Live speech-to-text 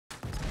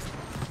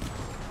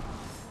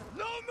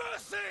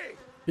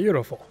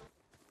Beautiful.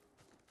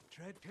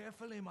 Tread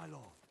carefully, my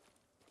lord.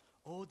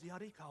 Old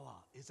Yarikawa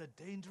is a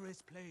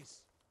dangerous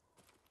place.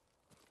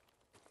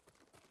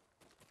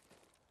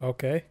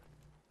 Okay.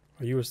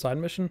 Are you a side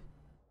mission?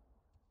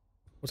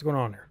 What's going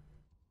on here?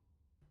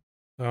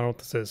 I don't know what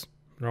this is.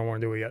 I don't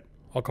want to do it yet.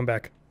 I'll come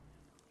back.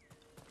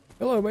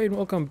 Hello, Wade.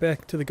 Welcome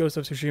back to the Ghost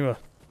of Tsushima.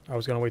 I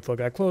was going to wait till I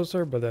got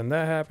closer, but then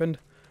that happened.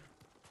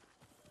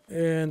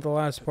 And the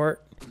last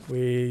part,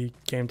 we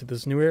came to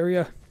this new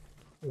area.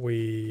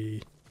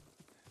 We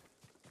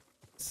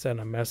sent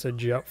a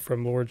message up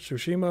from Lord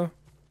Tsushima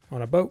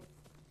on a boat.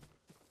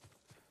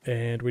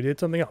 And we did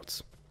something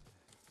else.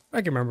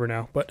 I can remember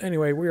now. But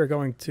anyway, we are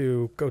going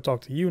to go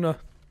talk to Yuna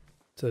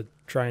to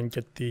try and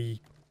get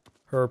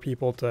her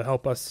people to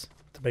help us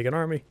to make an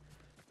army.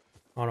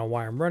 I don't know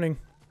why I'm running.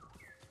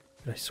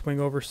 Can I swing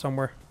over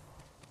somewhere?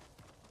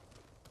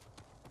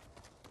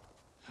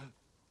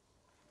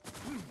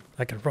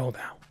 I can roll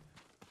now.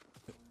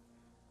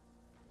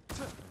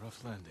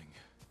 Rough landing.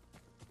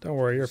 Don't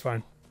worry, you're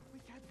fine. We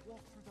can't walk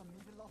through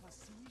the middle of a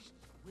siege.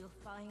 We'll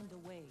find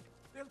a way.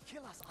 They'll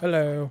kill us.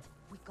 Hello.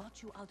 We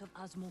got you out of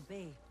Asmo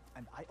Bay.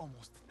 And I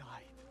almost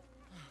died.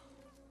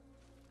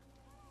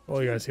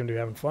 Well, you guys seem to be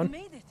having You fun.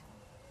 made it.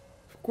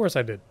 Of course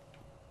I did.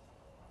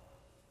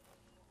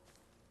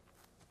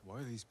 Why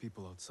are these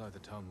people outside the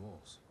town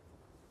walls?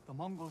 The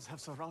Mongols have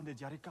surrounded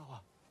Yarikawa.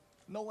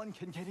 No one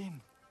can get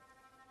in.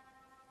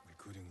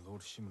 Recruiting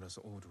Lord Shimura's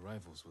old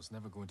rivals was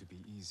never going to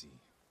be easy.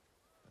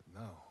 But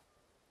now...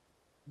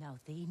 Now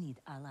they need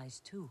allies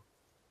too.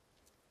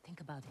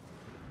 Think about it.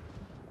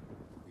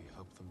 we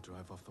help them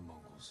drive off the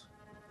Mongols,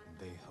 and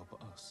they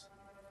help us.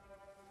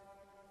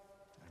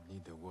 I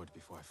need their word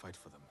before I fight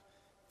for them.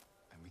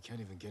 And we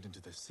can't even get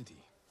into their city.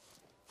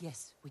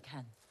 Yes, we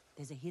can.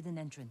 There's a hidden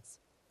entrance.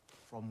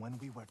 From when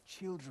we were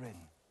children.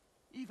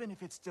 Even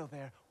if it's still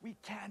there, we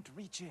can't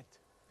reach it.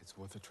 It's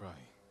worth a try.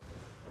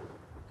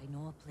 I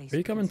know a place. Are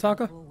you coming,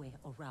 Taka? Doorway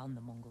around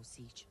the Mongol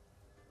siege.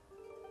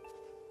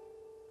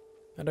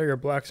 I know you're a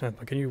blacksmith,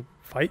 but can you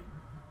fight?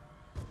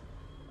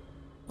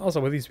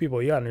 Also, with these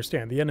people, you gotta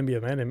understand, the enemy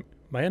of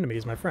my enemy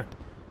is my friend.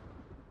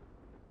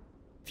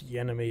 The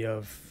enemy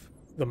of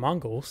the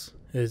Mongols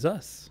is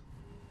us.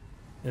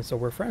 And so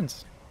we're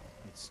friends.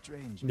 It's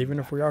strange. Even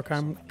if we are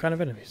kind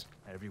of enemies.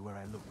 Everywhere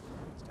I look,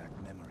 stack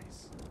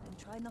memories. And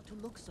try not to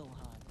look so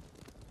hard.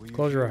 Were you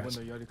Close your here eyes.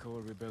 when the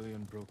Yarikawa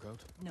rebellion broke out?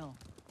 No,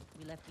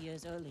 we left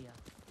years earlier,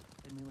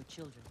 when we were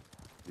children.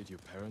 Did your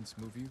parents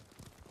move you?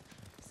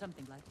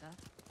 Something like that.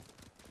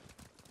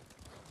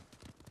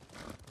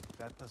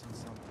 That doesn't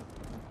sound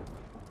good.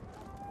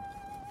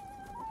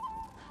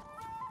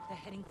 They're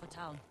heading for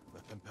town.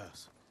 Let them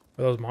pass.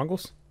 Are those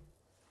Mongols?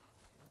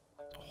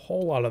 A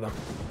whole lot of them.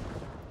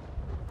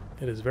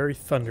 It is very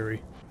thundery.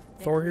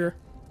 Thor here?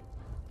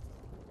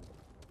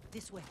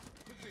 This way.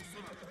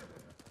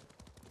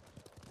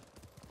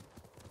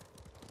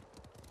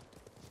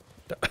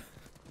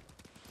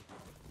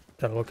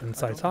 Gotta look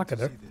inside Taka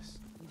there.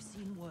 We've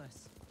seen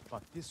worse.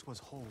 But this was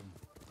home.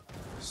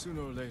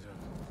 Sooner or later,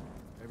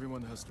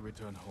 everyone has to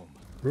return home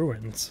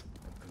Ruins.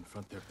 and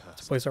confront their This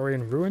past. place already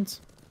in ruins?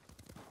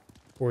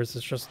 Or is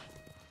this just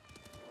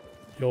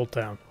the old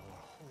town?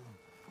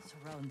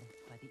 Surrounded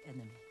by the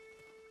enemy.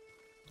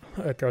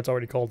 That card's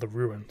already called the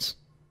ruins.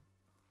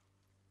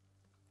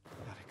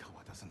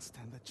 Yarikawa doesn't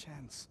stand a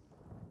chance.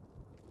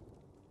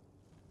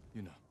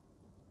 Yuna,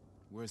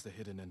 where's the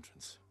hidden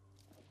entrance?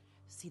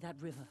 See that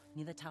river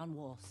near the town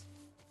walls?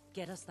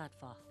 Get us that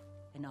far,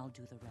 and I'll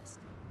do the rest.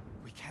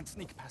 We can't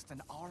sneak past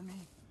an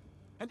army.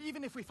 And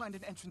even if we find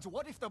an entrance,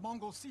 what if the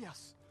Mongols see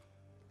us?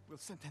 We'll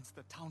sentence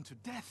the town to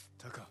death.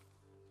 Taka,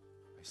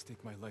 I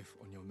stake my life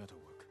on your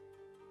metalwork.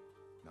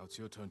 Now it's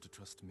your turn to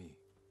trust me.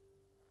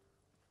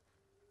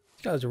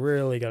 You guys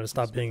really gotta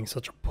stop being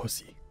such a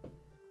pussy.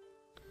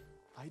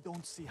 I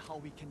don't see how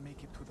we can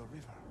make it to the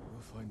river.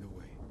 We'll find a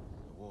way.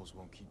 The walls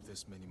won't keep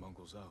this many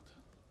Mongols out.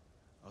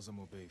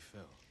 Azamo Bay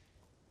fell.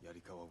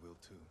 Yarikawa will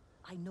too.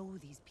 I know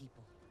these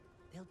people.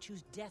 They'll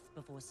choose death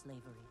before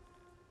slavery.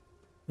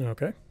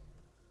 Okay.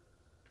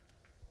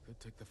 Could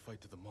take the fight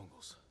to the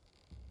Mongols.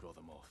 Draw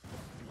them off.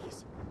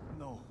 Please.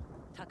 No.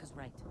 Taka's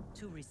right.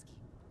 Too risky.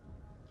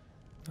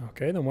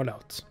 Okay, then what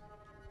else?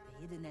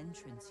 The hidden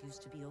entrance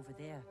used to be over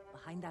there,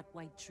 behind that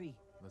white tree.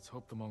 Let's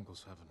hope the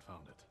Mongols haven't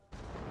found it.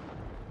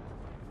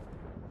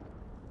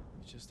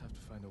 We just have to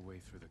find a way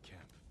through the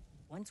camp.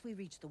 Once we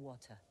reach the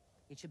water,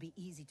 it should be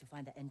easy to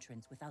find the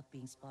entrance without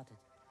being spotted.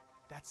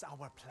 That's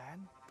our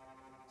plan?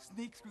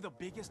 Sneak through the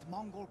biggest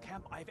Mongol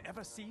camp I've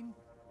ever seen?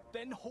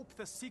 Then hope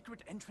the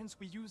secret entrance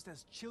we used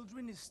as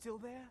children is still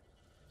there?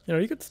 You know,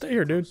 you could stay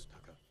here, dude.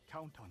 Taka,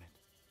 Count on it.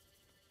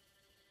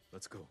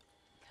 let's go.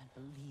 Can't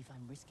believe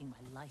I'm risking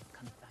my life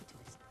coming back to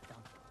this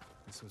dump.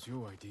 This was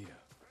your idea.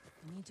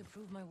 I need to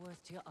prove my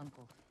worth to your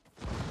uncle.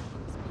 This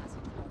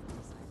passage off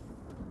this island.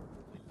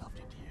 I loved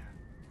it here.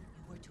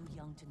 You were too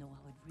young to know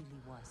how it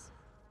really was.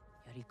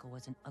 Yarikawa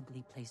was an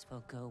ugly place for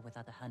a girl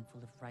without a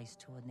handful of rice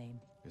to her name.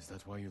 Is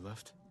that why you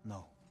left?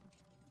 No.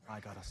 I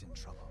got us in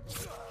trouble.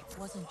 It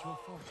wasn't your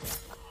fault.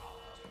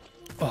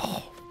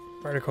 Oh,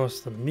 Right across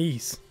the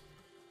knees.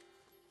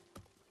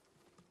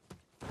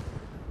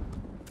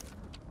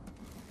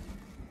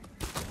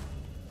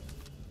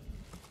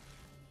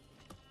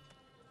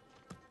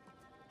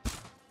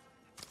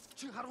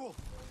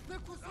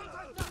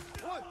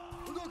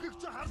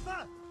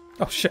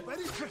 Oh shit.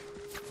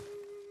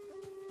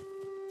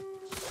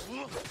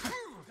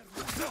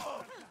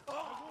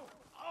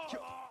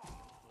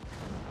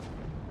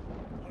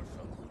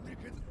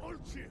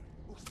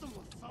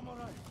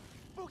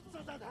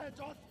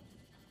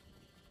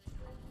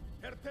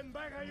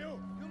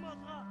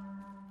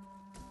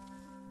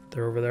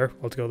 They're over there.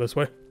 Let's go this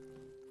way. Are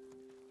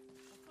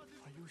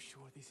you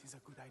sure this is a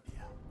good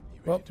idea?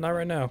 Well, not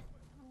right now.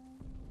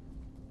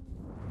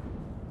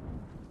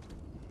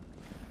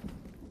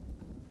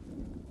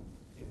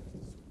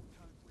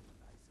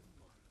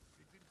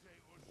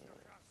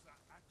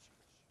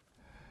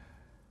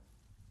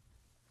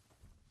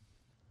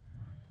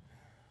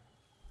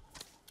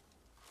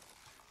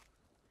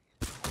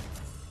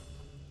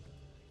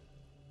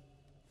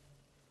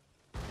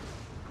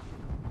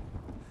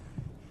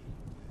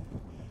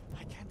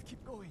 I can't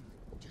keep going.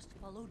 Just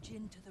follow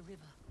Jin to the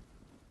river.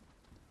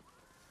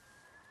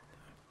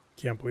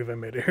 Can't believe I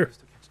made it We here. used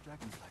to catch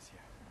dragonflies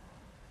here,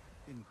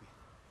 didn't we?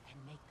 And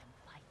make them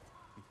fight.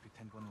 We'd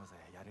pretend one was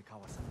a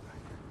Yarikawa samurai,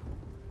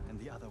 and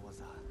the other was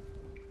a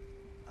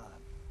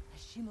A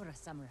Shimura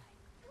samurai.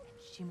 And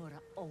Shimura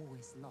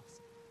always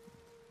lost.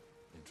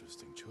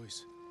 Interesting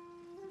choice.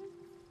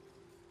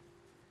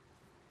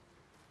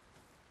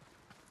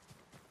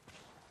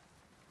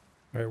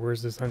 Alright,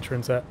 where's this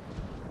entrance at?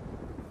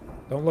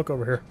 Don't look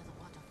over here. Under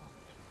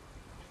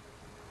the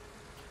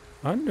waterfall.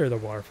 Under the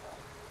waterfall.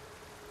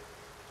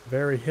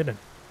 Very hidden.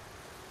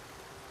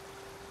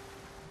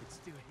 it's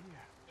still here.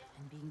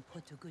 And being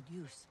put to good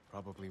use.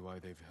 Probably why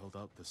they've held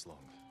out this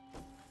long.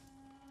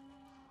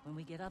 When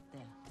we get up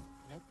there,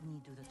 let me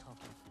do the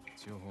talking.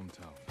 It's your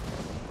hometown.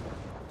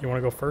 You want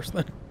to go first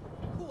then?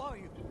 Who are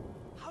you?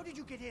 How did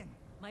you get in?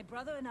 My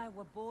brother and I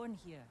were born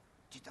here.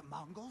 Did the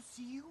Mongols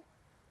see you?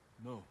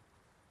 No,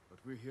 but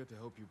we're here to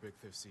help you break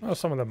their siege. Oh,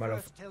 some of them might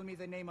have. First, tell me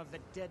the name of the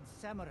dead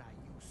samurai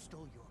you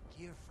stole your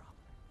gear from.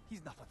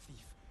 He's not a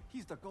thief.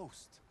 He's the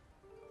ghost.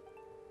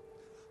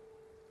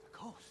 The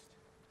ghost.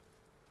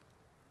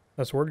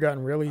 Has word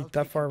gotten really I'll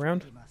that take far you to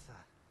around? Tsushima,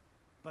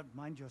 but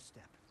mind your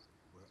step.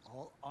 We're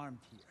all armed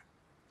here.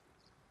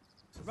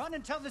 Run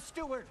and tell the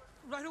steward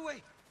right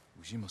away.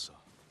 Ujimasa.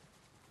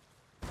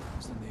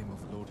 What's the name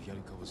of Lord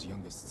Yarikawa's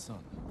youngest son?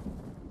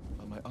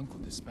 My uncle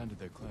disbanded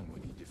their clan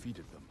when he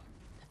defeated them.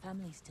 The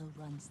family still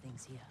runs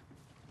things here.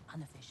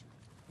 Unofficially.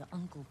 Your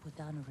uncle put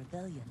down a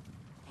rebellion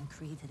and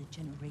created a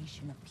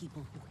generation of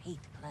people who hate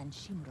Clan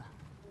Shimura.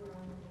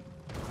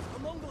 The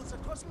Mongols are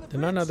crossing the Did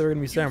not know they were going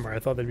to be samurai. I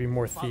thought there'd be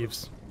more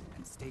thieves.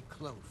 And stay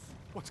close.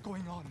 What's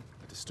going on?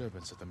 A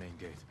disturbance at the main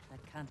gate. That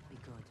can't be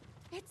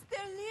good. It's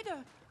their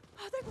leader.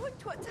 Are they going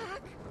to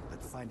attack?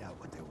 Let's find out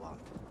what they want.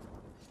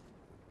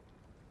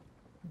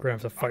 We're going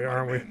to have to fight,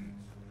 aren't we?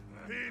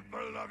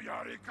 People of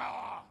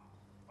Yarikawa,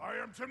 I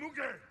am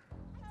Temuge,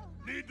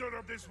 leader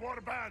of this war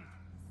band.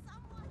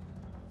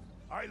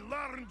 I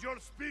learned your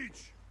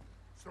speech,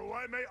 so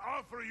I may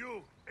offer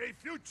you a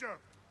future.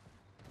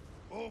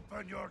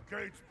 Open your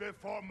gates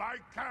before my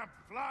camp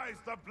flies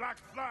the black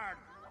flag,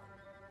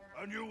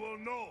 and you will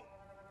know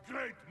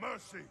great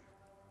mercy.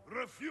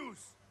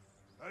 Refuse,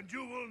 and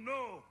you will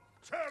know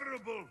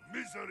terrible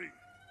misery.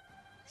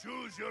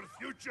 Choose your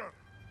future,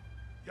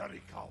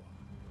 Yarikawa.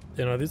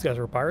 You know, these guys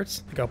were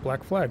pirates. They got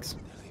black flags.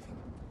 They're leaving.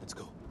 Let's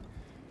go.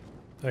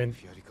 I mean,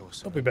 If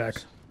Yarikawa they'll be back.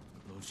 surrenders,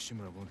 Lord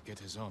Shimura won't get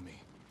his army.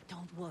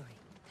 Don't worry.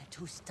 They're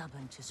too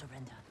stubborn to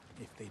surrender.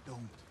 If they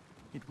don't,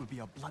 it will be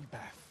a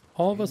bloodbath.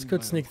 All of us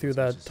could sneak through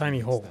that tiny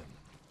hole.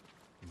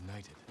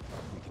 United,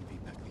 we can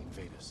beat back the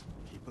invaders.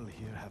 People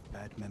here have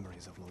bad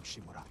memories of Lord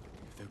Shimura.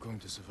 If they're going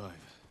to survive,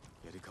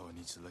 Yarikawa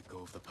needs to let go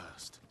of the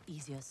past.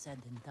 Easier said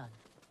than done.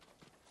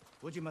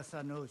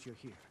 Ujimasa knows you're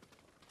here.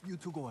 You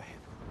two go ahead.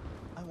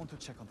 I want to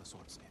check on the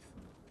swordsmith.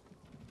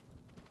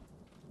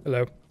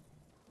 Hello.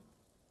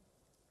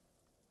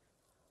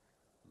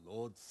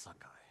 Lord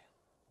Sakai.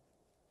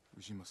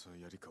 Ujimasa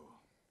Yarikawa.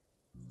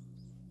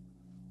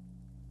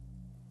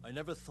 I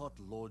never thought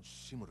Lord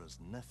Shimura's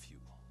nephew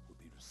would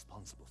be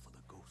responsible for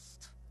the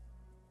ghost.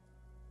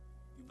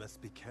 You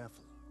best be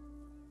careful,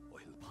 or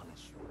he'll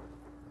punish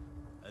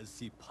you, as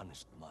he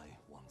punished my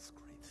once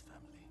great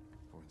family.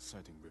 For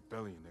inciting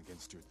rebellion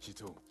against your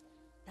Jito.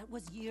 That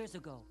was years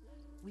ago.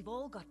 We've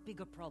all got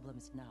bigger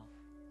problems now.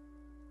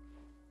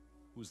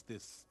 Who's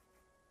this?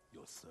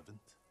 Your servant?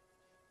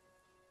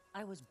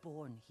 I was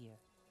born here.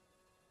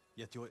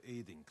 Yet you're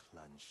aiding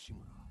Clan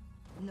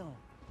Shimura. No,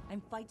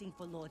 I'm fighting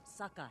for Lord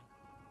Sakai.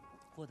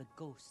 For the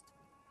ghost.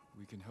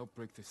 We can help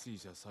break the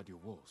siege outside your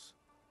walls.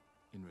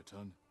 In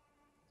return,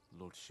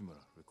 Lord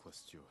Shimura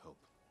requests your help.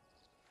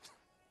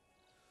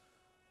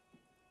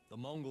 The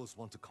Mongols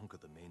want to conquer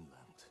the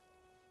mainland.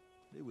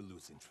 They will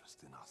lose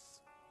interest in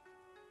us.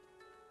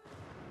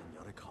 And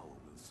Yarikawa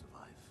will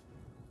survive.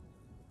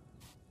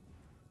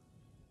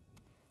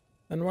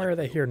 Then why are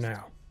they here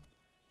now?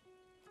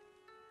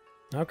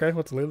 Okay,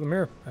 let's leave them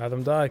here. Have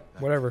them die.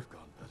 That Whatever. could've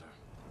gone better.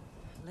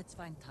 Let's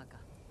find Taka.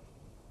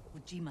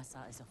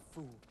 Ujimasa is a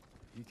fool.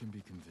 He can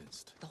be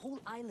convinced. The whole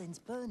island's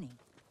burning,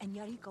 and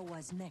Yarikawa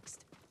is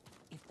next.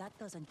 If that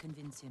doesn't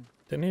convince him...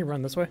 Didn't he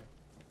run this way?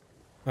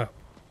 Oh.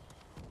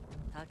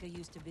 Taka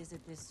used to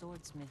visit this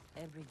swordsmith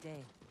every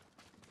day.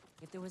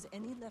 If there was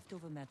any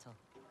leftover metal,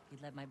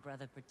 he'd let my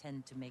brother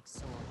pretend to make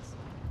swords.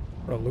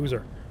 What a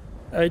loser.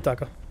 Hey,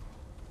 Taka.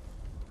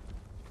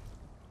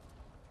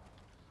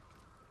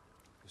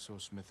 The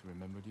swordsmith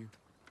remembered you?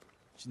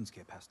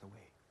 Shinsuke passed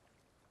away.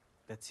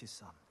 That's his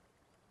son.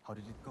 How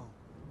did it go?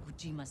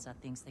 Ujimasa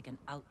thinks they can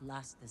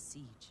outlast the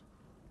siege.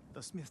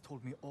 The smith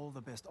told me all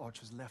the best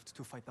archers left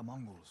to fight the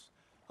Mongols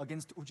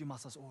against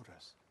Ujimasa's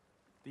orders.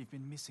 They've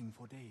been missing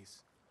for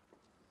days.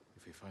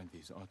 If we find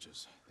these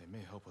archers, they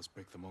may help us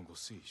break the Mongol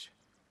siege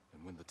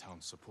and win the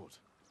town's support.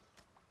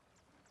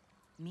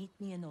 Meet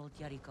me in old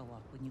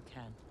Yarikawa when you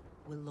can.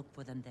 We'll look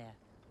for them there.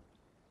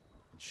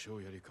 And show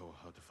Yarikawa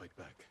how to fight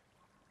back.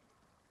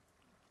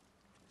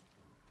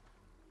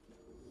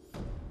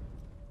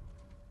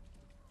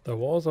 The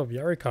walls of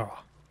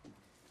Yarikawa.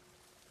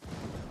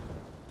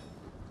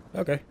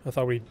 Okay, I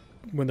thought we'd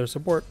win their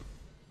support.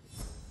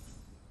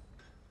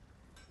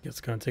 Guess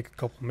it's gonna take a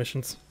couple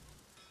missions.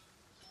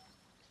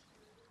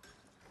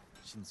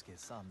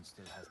 Shinsuke's son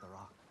still has the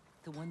rock.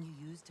 The one you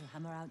used to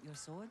hammer out your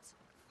swords?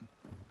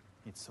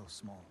 It's so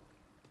small.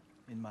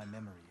 In my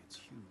memory, it's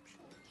huge.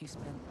 You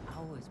spent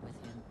hours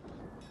with him.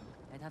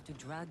 I'd have to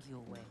drag you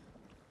away.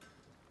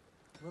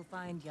 We'll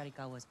find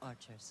Yarikawa's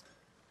archers.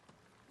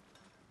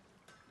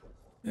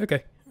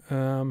 Okay.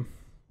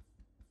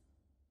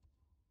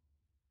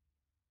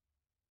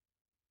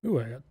 Ooh,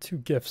 I got 2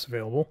 gifts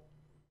available.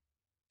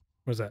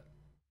 What is that?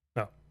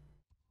 Oh.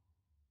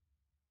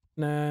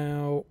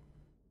 Now,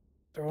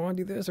 do I want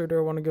to do this or do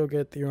I want to go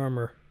get the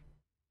armor?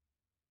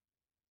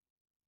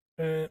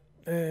 I'll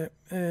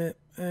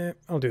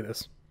do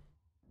this.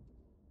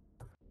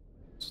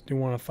 Just do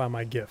want to find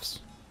my gifts.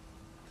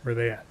 Where are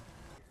they at?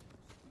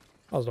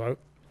 Also,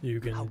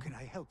 you can... How can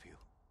I help you?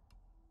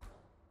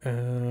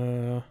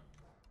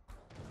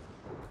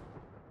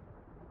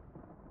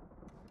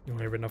 You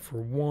only have enough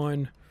for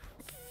 1.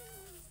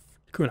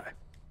 Kunai.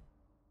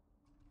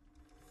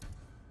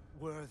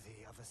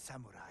 Worthy of a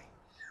samurai.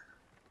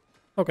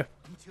 Okay.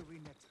 Until we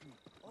next meet,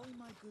 all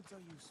my goods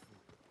are useful.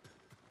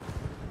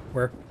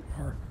 Where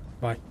are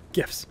my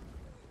gifts?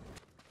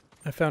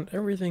 I found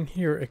everything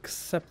here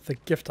except the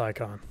gift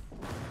icon.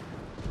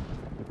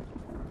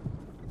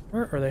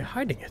 Where are they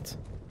hiding it?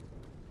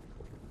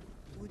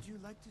 Would you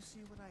like to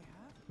see what I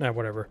have? Nah,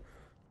 whatever.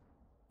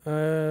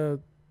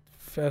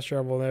 Fast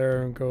travel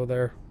there and go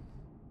there.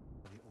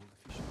 The old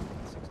official in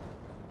 16.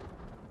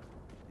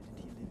 Didn't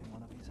he live in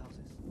one of these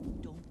houses?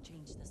 Don't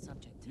change the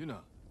subject.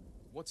 Yuna,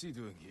 what's he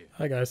doing here?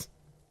 Hi, guys.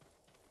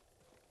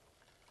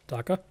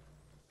 Taka?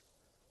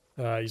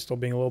 You still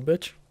being a little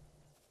bitch?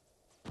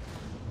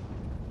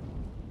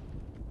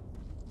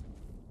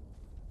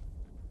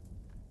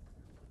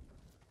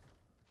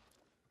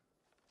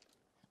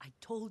 I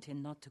told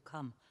him not to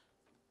come.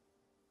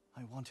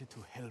 I wanted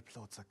to help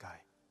Lord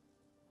Sakai.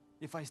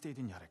 If I stayed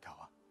in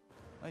Yarikawa,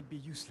 I'd be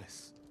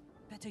useless.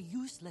 Better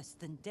useless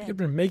than You've dead.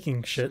 been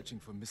making shit. Searching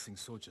for missing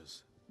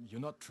soldiers. You're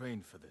not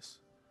trained for this.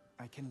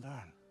 I can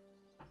learn.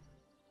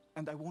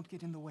 And I won't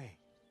get in the way.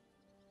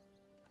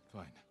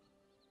 Fine.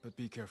 But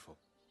be careful.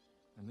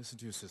 And listen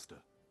to your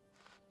sister.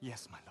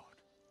 Yes, my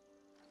lord.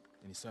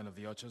 Any sign of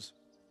the archers?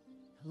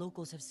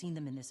 Locals have seen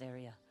them in this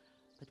area,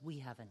 but we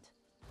haven't.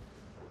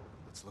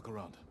 Let's look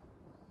around.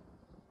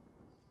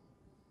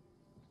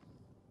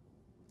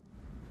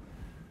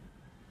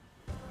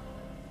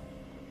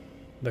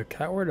 The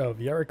Coward of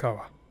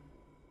Yarikawa.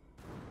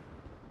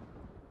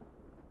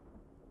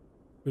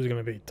 Who's it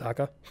gonna be?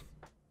 Taka?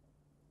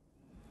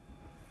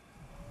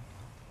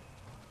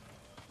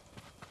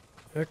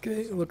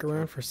 Okay, look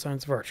around for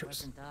signs of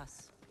archers. Wasn't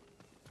us.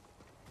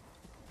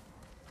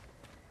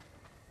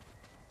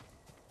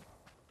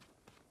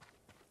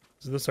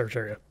 This is the search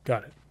area.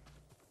 Got it.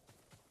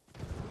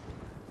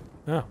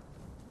 Oh.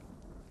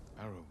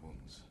 Arrow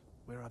wounds.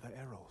 Where are the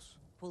arrows?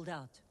 Pulled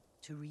out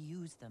to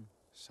reuse them.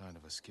 Sign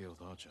of a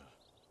skilled archer.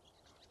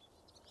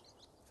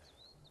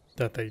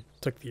 That they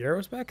took the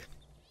arrows back?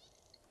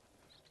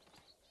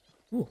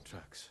 Ooh.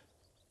 Tracks.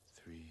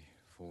 3,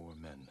 4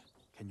 men.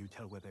 Can you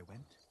tell where they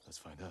went? Let's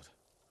find out.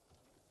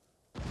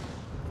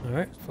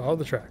 Alright, follow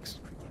the tracks.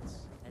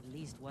 Crickets. At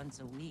least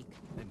once a week.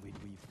 Then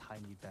we'd weave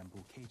tiny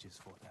bamboo cages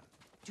for them.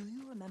 Do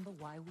you remember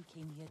why we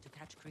came here to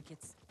catch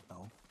crickets?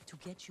 No? To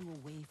get you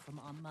away from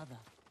our mother.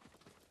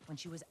 When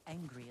she was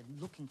angry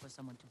and looking for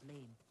someone to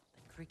blame,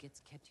 the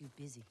crickets kept you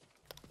busy.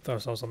 Thought I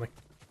saw something.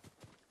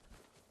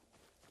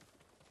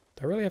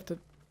 Do I really have to...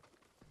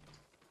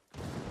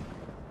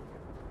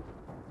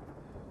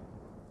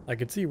 I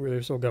can see where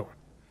they're still going.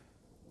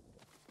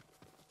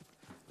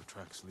 The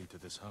tracks lead to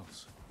this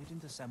house.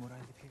 Didn't the samurai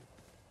live here?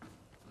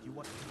 You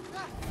want...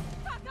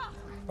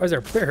 Why is there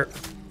a bear?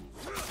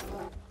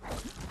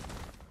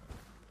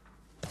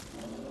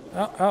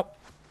 Ow, ow.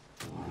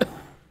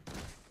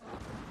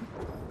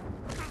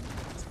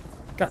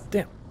 God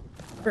damn.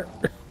 Where?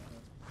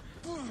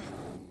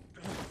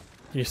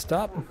 You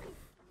stop?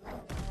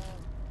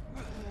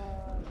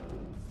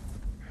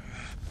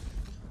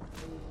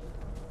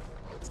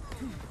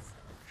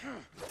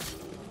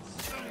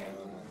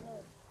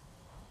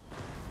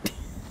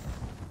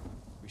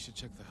 We should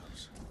check the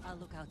house. I'll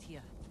look out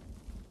here.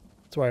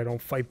 That's why I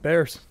don't fight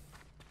bears.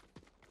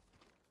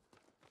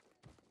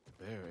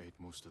 The bear ate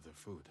most of their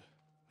food.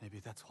 Maybe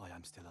that's why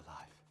I'm still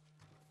alive.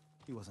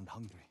 He wasn't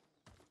hungry.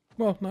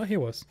 Well, no, he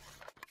was.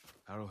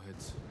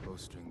 Arrowheads,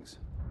 bowstrings,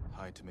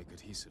 hide to make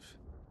adhesive.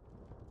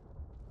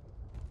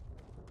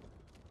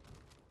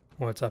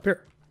 What's up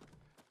here?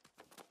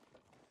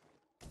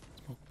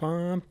 Smoke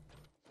bomb.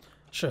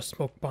 Should have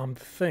smoke bombed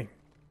the thing.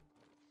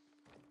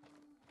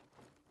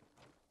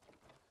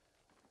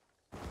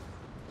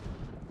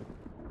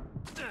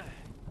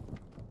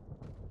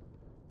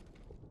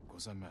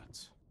 Goza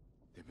mats.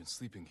 They've been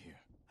sleeping here.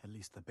 At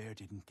least the bear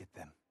didn't get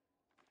them.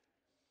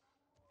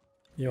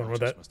 You don't know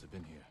Archers that. must have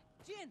been here.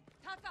 Jin,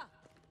 Taka,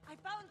 I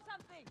found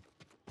something.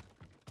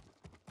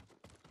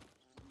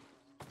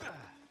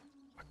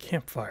 A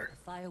campfire.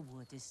 The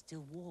firewood is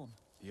still warm.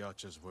 The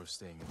archers were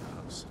staying in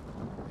the house.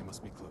 They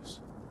must be close.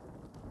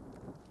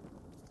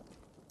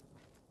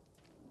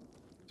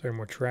 Is there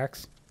more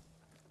tracks?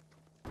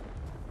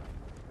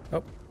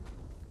 Oh.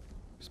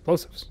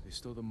 Explosives. They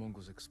stole the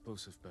Mongols'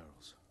 explosive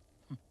barrels.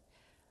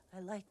 I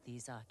like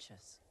these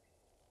archers.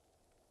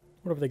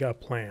 What have they got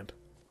planned?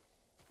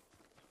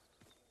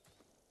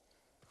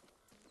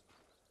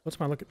 What's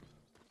my look at?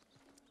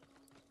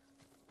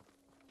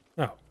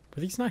 Oh,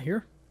 but he's not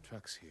here.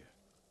 Tracks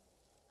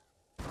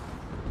here.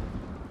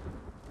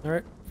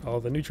 Alright, follow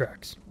the new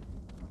tracks.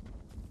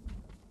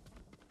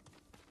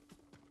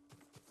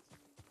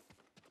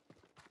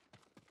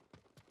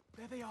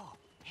 There they are.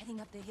 Heading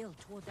up the hill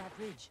toward that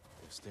ridge.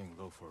 They're staying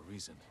low for a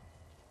reason.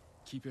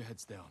 Keep your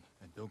heads down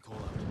and don't call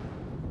out.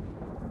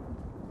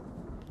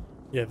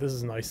 Yeah, this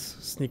is nice.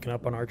 Sneaking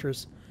up on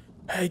archers.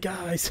 Hey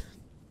guys!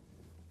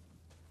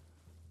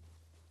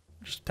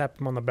 Just tap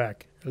them on the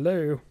back.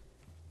 Hello.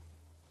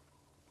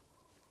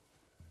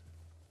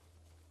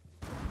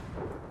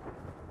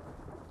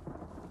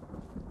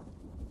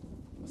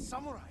 A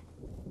samurai!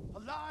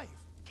 Alive!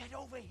 Get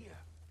over here!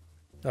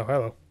 Oh,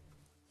 hello.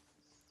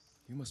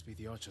 You must be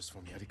the archers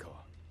from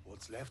Yarikawa.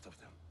 What's left of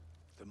them?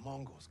 The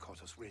Mongols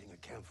caught us raiding a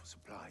camp for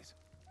supplies.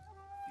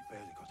 We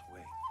barely got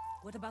away.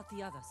 What about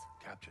the others?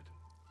 Captured.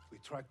 We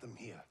tracked them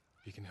here.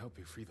 We can help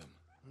you free them.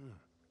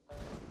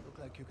 Look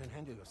like you can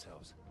handle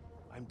yourselves.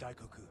 I'm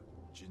Daikoku.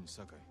 Jin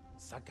Sakai.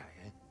 Sakai,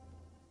 eh?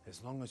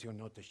 As long as you're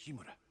not the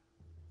Shimura.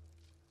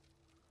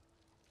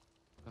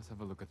 Let's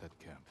have a look at that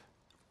camp.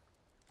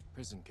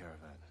 Prison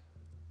caravan.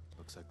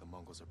 Looks like the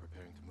Mongols are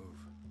preparing to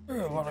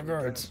move. A lot of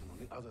guards. On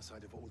the other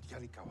side of old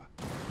Yarikawa.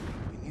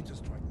 We need to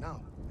strike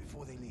now,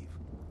 before they leave.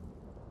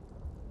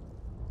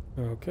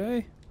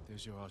 Okay.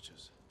 There's your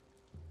archers.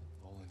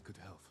 All in good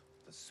health.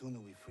 The sooner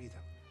we free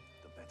them,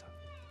 the better.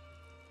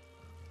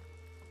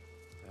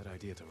 Bad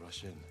idea to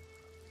rush in.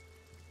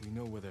 We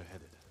know where they're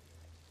headed.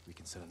 We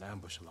can set an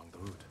ambush along the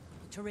route.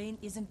 Terrain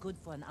isn't good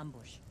for an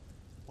ambush.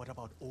 What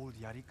about old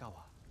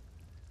Yarikawa?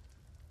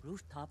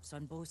 Rooftops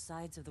on both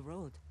sides of the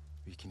road.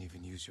 We can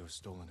even use your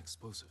stolen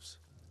explosives.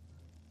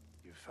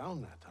 You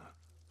found that, huh?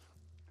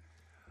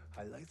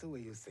 I like the way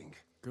you think.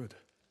 Good.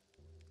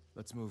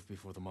 Let's move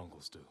before the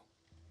Mongols do.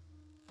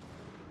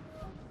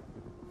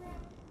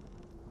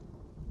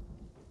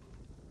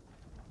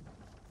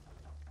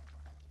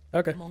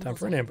 Okay, The time Mongols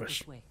for an are headed ambush.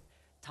 this way.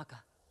 Taka,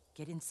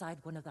 get inside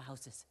one of the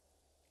houses.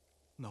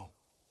 No.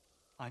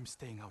 I'm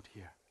staying out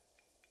here.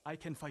 I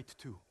can fight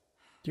too.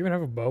 Do you even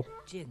have a bow?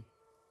 Jin,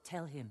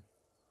 tell him.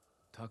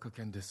 Taka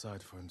can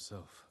decide for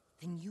himself.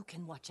 Then you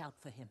can watch out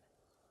for him.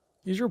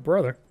 He's your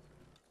brother.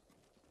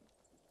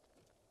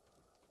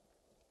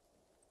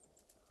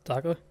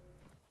 Taka,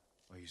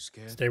 Are you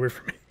scared? stay away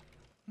from me.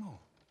 No.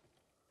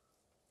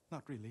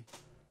 Not really.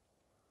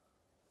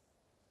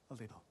 A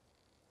little.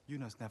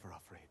 Yuna's never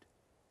afraid.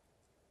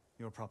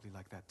 You're probably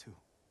like that too.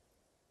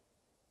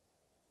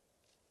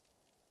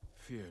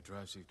 Fear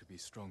drives you to be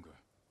stronger,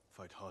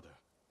 fight harder.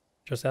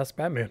 Just ask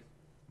Batman.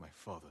 My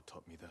father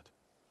taught me that.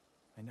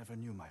 I never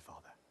knew my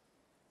father.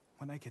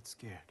 When I get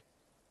scared,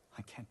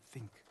 I can't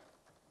think.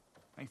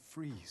 I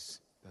freeze.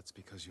 That's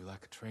because you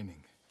lack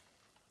training.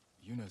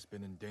 Yuna's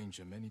been in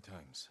danger many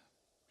times.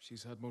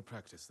 She's had more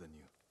practice than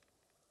you.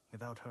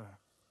 Without her,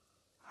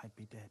 I'd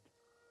be dead.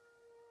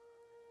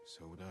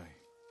 So would I.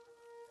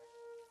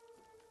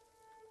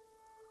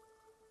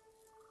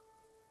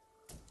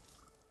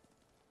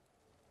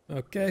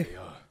 Okay. They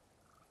are.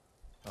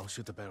 I'll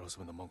shoot the barrels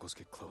when the Mongols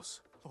get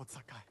close. Lord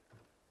Sakai,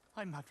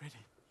 I'm not ready.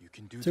 You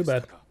can do Too this,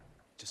 bad. Taka.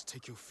 Just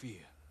take your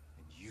fear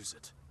and use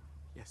it.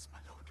 Yes, my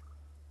lord.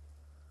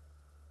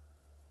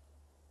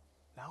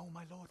 Now,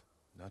 my lord?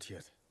 Not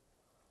yet.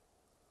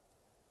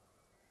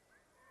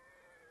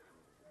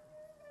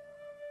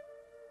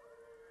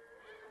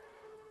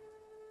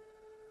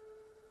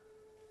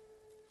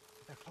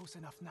 They're close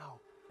enough now,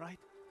 right?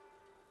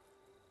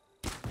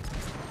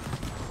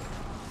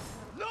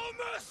 No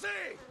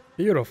mercy!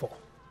 Beautiful.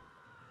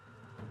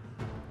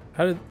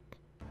 How did...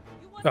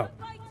 Oh.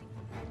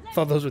 I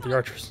thought those were the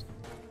archers.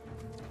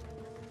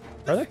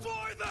 Are they?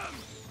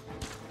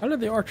 How did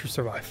the archers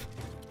survive?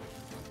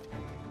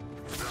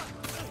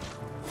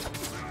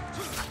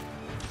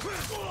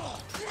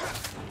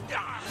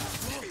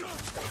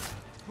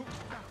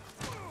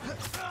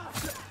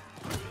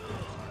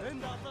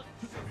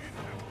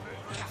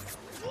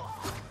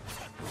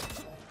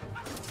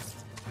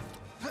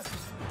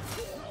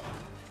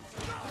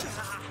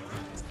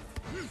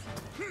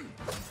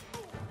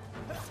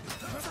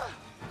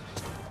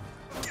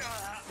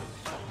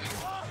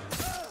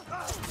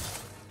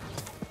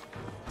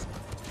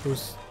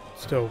 Who's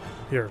still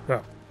here?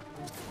 Oh.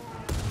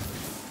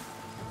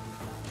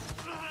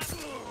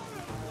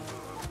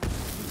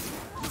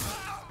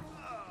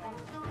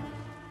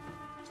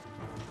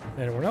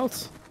 Anyone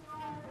else?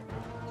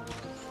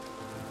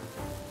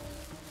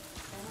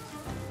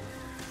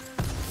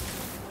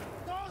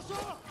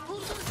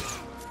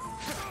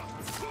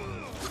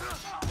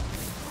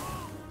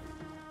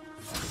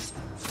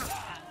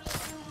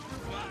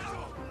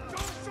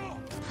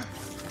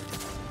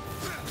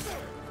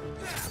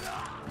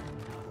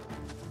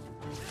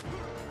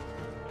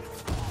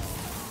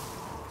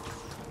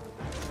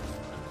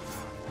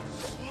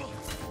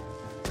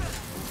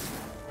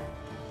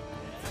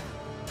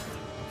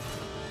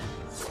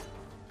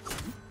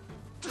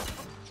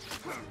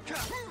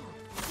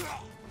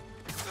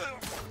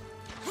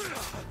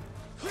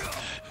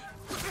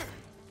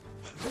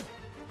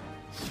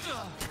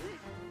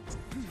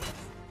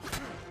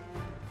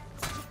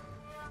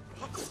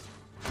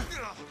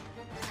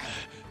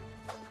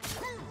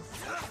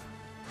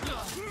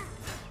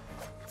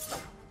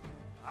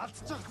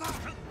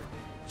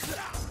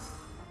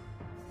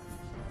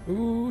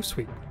 Ooh,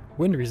 sweet.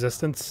 Wind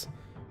resistance.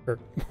 Or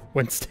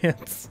wind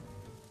stance.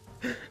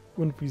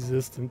 Wind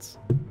resistance.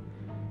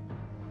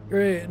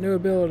 Great, new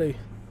ability.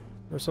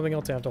 Or something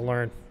else I have to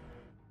learn.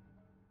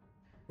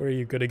 What are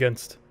you good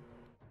against?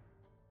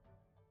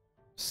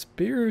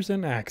 Spears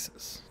and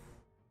axes.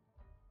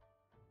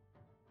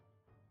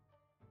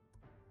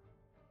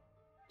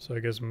 So I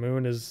guess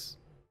moon is...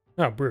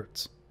 Oh,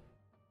 brutes.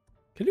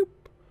 Can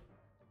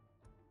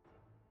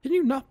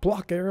you not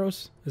block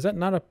arrows? Is that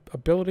not a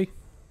ability?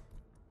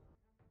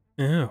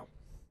 Oh.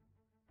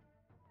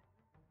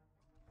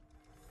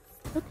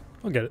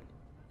 I'll get it.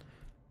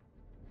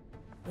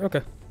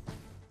 Okay.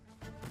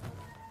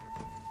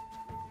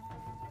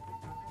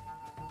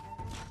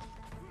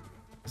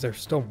 Is there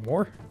still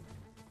more?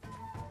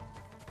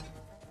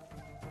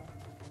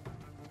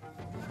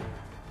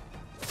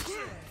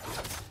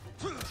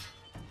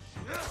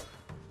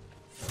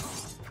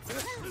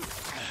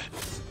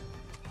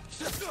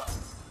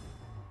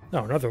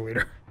 No, another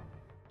leader.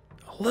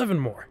 11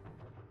 more.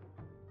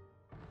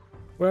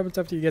 What happens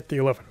after you get the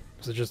 11?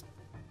 Is it just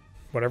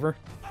whatever?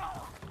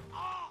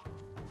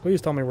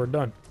 Please tell me we're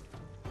done.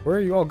 Where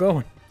are you all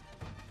going?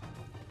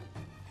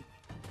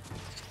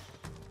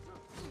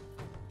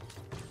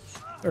 Is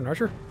there an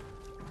archer?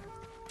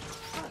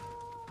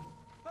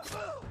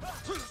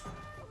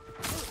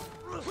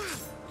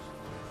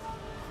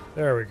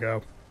 There we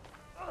go.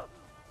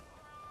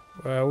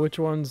 Which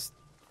one's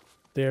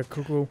there,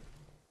 cuckoo?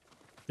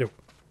 You.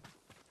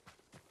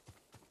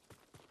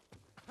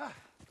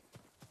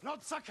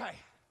 Lord Sakai!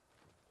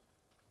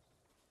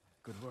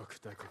 Good work,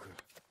 Daikoku.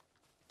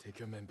 Take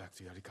your men back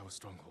to Yarikawa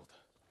stronghold.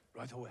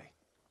 Right away.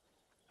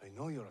 I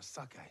know you're a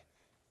Sakai,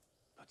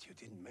 but you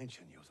didn't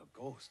mention you're a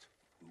ghost.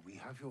 Will we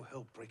have your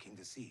help breaking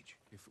the siege?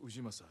 If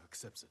Ujimasa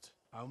accepts it.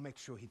 I'll make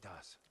sure he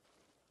does.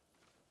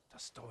 The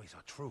stories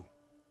are true.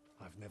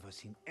 I've never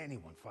seen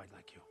anyone fight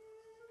like you.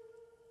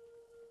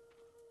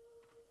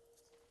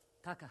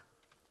 Taka,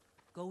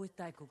 go with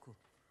Daikoku.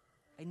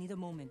 I need a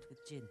moment with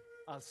Jin.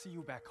 I'll see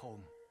you back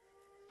home.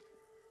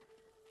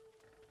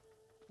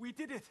 We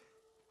did it!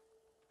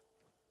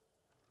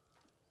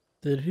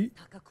 Did he?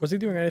 Takaku Was he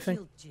doing anything?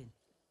 killed Jin.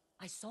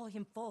 I saw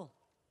him fall.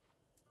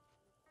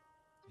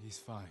 He's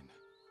fine.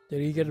 Did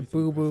he get a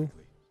boo-boo?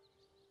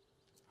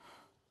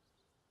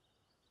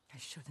 I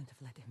shouldn't have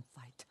let him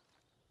fight.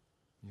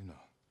 You know.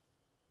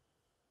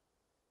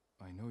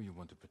 I know you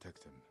want to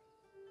protect him,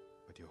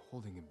 but you're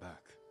holding him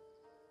back.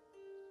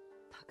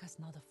 Taka's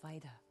not a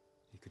fighter.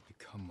 He could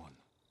become one.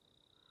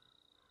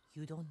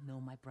 You don't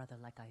know my brother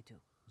like I do.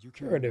 You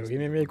Sure I do. He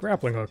made me a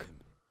grappling hook.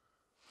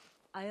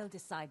 I'll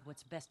decide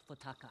what's best for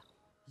Taka.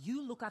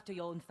 You look after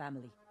your own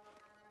family.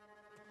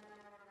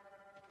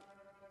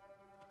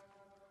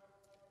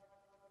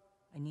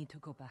 I need to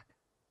go back.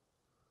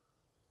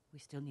 We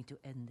still need to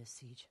end this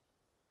siege.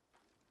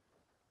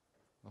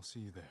 I'll see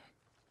you there.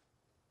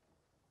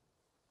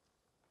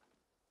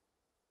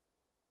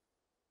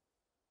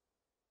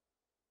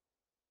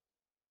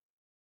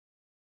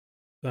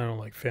 I don't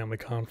like family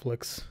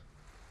conflicts,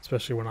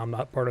 especially when I'm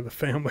not part of the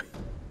family.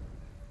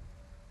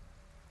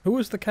 Who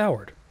was the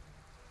coward?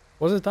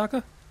 Was it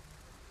Taka?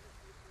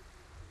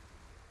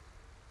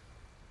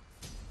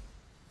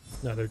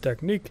 Another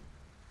technique.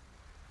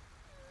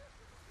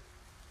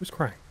 Who's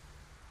crying?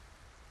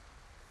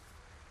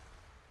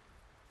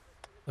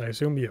 I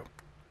assume you.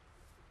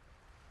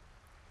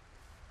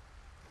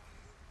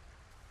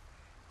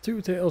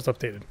 Two Tales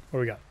updated. What do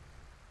we got?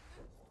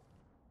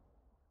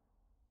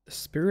 The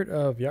Spirit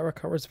of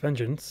Yarikawa's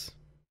Vengeance.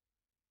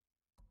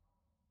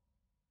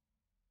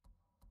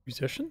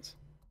 Musicians?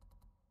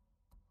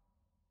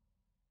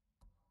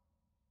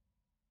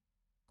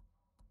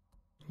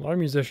 A lot of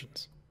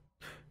musicians.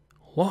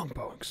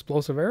 Longbow,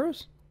 explosive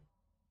arrows?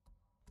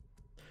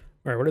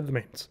 Alright, what are the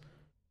mains?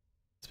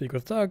 Speak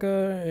with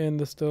Taka and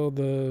distill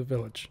the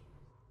village.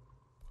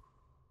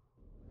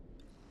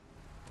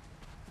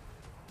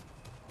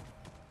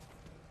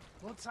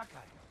 Lord Sakai,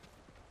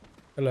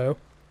 Hello.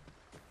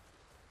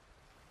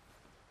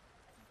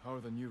 How are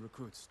the new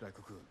recruits,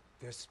 Daikoku?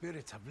 Their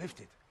spirits have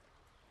lifted.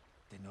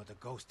 They know the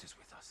ghost is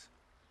with us.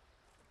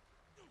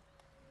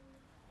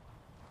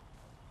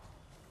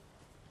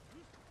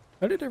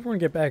 How did everyone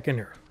get back in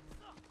here?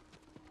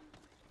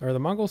 Are the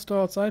Mongols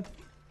still outside?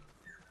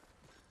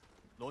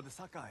 Lord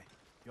Sakai,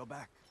 you're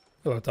back.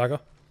 Hello,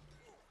 Taka.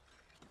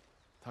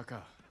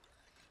 Taka.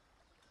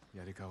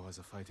 Yarikawa has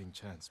a fighting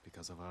chance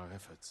because of our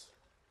efforts.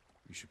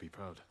 You should be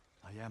proud.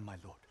 I am, my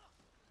lord.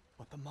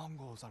 But the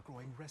Mongols are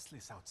growing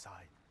restless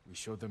outside. We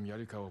showed them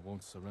Yarikawa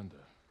won't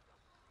surrender.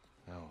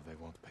 Now they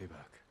want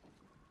payback.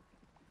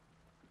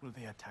 Will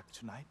they attack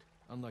tonight?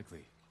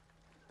 Unlikely.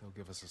 They'll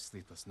give us a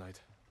sleepless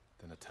night,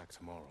 then attack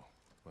tomorrow,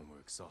 when we're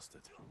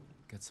exhausted.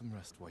 Get some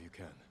rest while you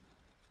can.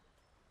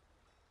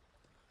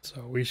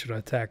 So we should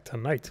attack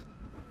tonight.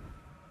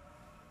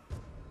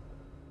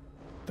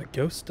 The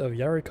Ghost of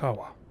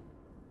Yarikawa.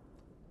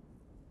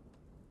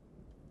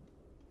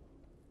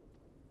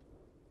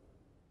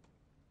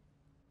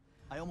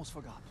 I almost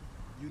forgot.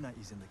 Yuna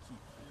is in the keep.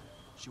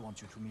 She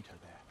wants you to meet her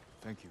there.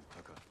 Thank you,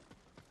 Taka.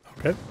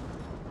 Okay.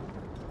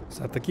 Is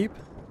that the keep?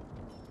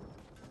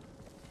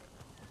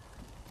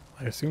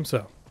 I assume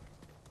so.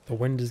 The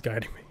wind is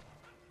guiding me.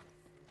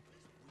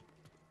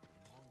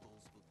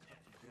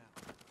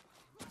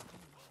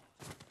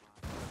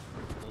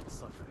 Lord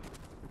Sakai,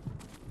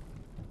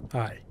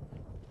 Hi.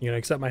 You gonna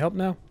accept my help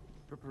now?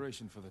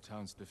 Preparation for the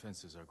town's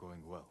defenses are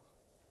going well.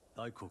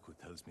 Daikoku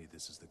tells me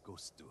this is the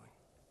ghost's doing.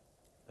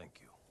 Thank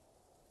you.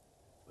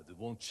 But it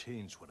won't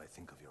change what I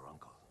think of your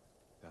uncle.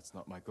 That's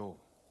not my goal.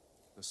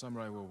 The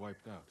samurai were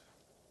wiped out.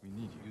 We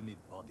need you. You need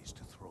bodies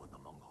to throw at the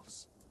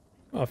Mongols.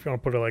 Well, if you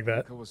want to put it like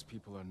that. Yarikawa's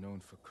people are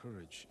known for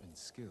courage and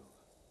skill.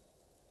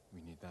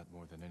 We need that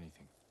more than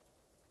anything.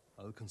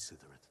 I'll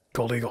consider it.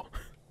 Gold Eagle.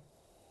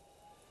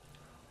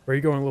 Where are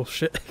you going, little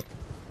shit?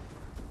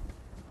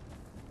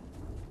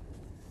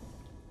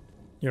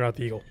 You're not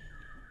the eagle.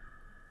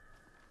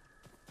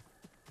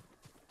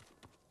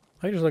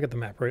 I can just look at the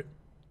map, right?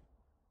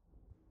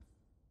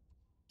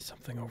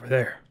 Something over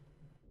there.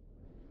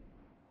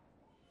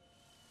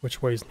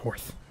 Which way is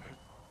north?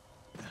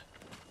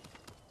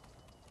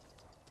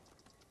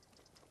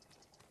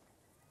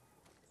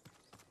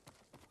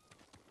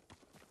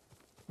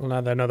 Well,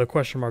 now that another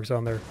question mark's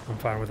on there, I'm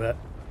fine with that.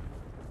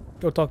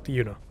 Go talk to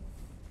Yuna.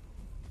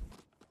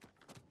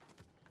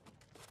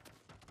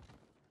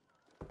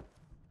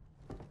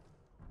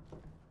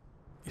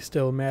 You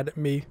still mad at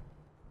me?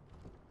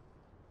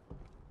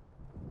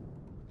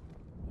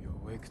 You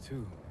awake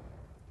too?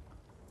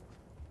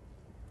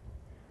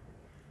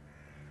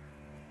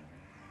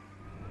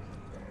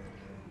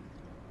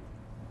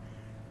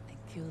 I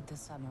killed the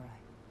samurai.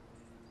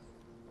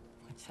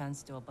 A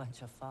chance to a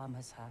bunch of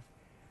farmers have.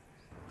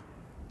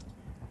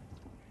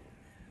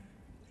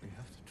 We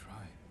have to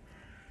try.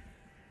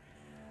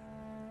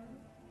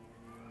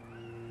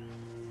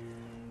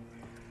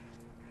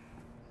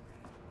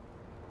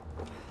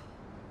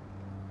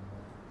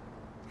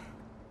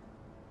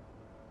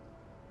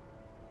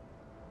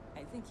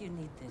 I think you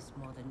need this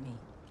more than me.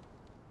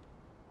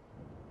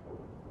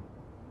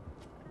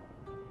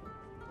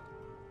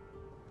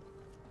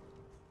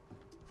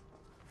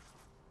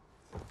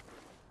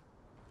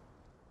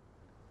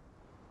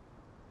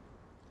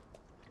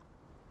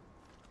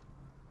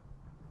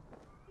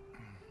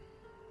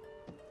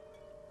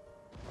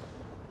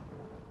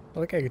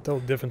 I think I can tell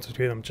the difference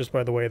between them just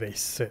by the way they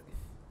sit.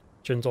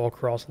 Chin's all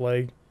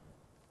cross-legged.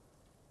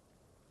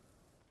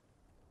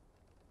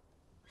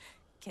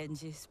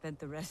 Kenji spent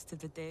the rest of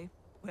the day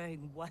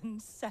wearing one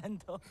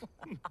sandal.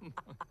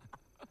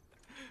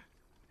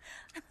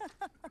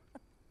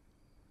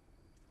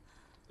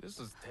 This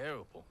is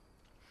terrible.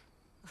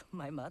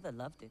 My mother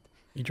loved it.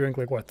 You drink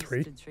like what, 3?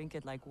 Used to drink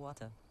it like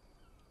water.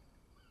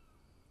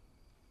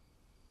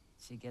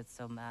 She gets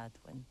so mad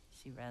when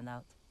she ran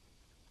out.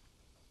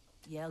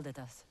 Yelled at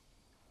us.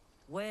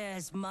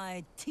 Where's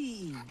my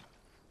tea?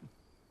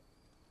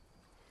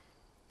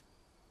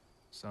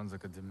 Sounds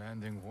like a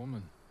demanding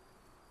woman.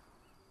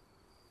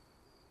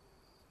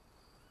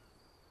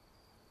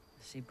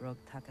 She broke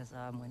Taka's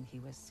arm when he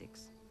was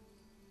 6.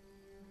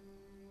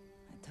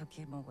 I took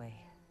him away.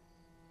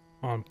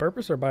 On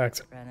purpose or by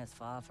accident? Ran as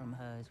far from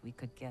her as we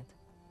could get.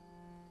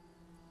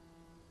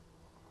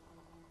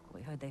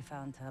 We heard they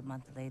found her a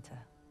month later.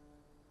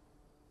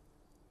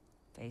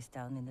 Face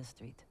down in the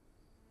street.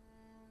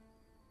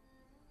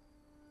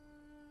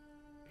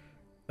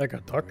 Like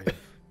a duck. Brave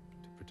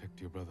to protect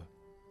your brother.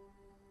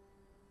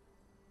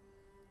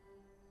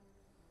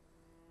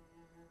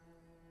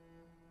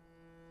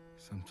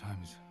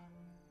 Sometimes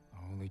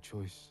our only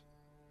choice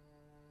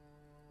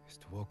is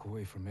to walk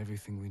away from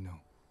everything we know.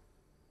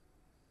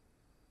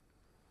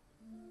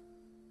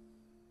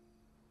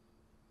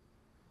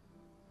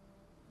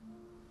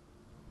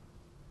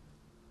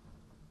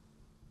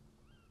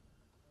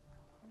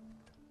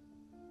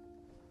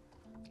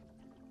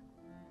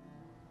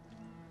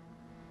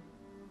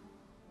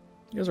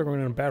 You guys are going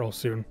into battle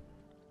soon. Do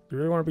you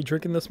really want to be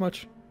drinking this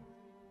much?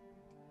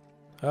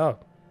 Oh,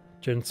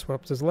 Jin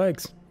swept his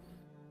legs.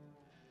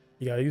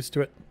 You got used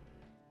to it.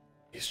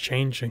 He's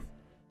changing.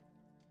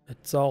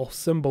 It's all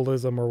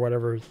symbolism or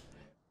whatever.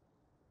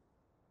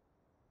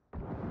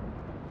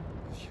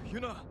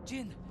 Yuna!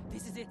 Jin,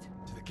 this is it.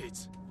 To the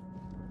gates.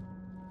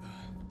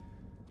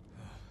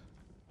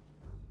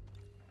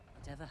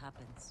 Whatever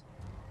happens,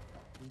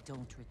 we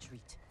don't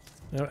retreat.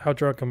 How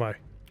drunk am I?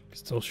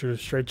 Still shoot a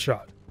straight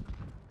shot.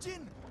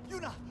 Jin!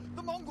 Yuna!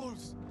 The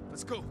Mongols!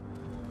 Let's go.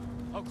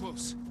 How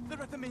close? They're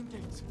at the main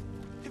gate.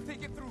 If they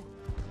get through,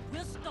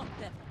 We'll stop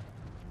them.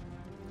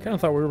 Kind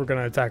of thought we were going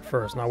to attack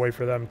first, not wait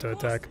for them to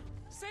attack.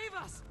 save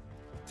us!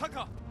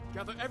 Taka!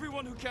 Gather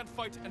everyone who can't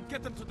fight and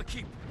get them to the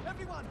keep.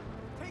 Everyone,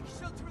 take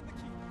shelter in the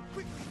keep,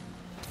 quickly!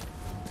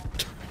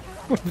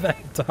 With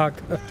that talk.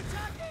 They're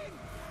attacking!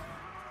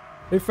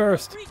 Me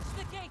first. Reach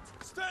the gate.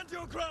 Stand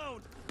your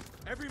ground!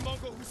 Every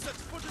Mongol who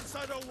sets foot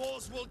inside our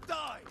walls will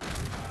die!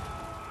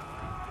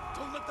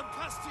 Don't let them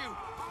past you!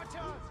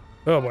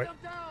 Oh boy.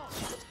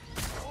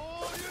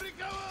 Oh,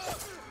 Yarikawa!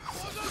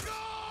 For the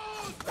gold!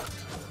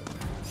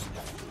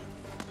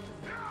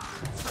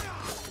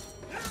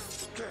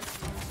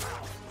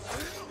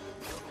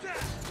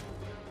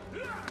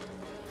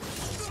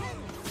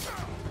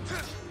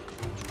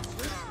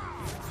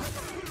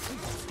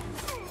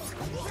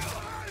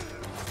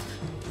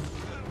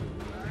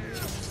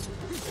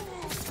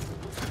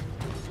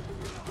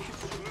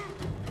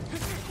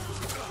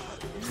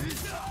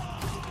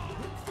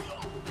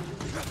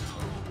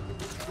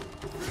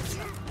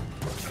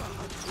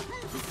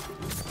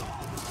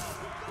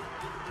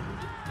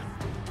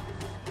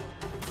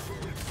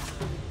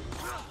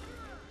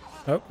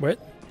 Oh, wait.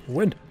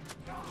 Wind.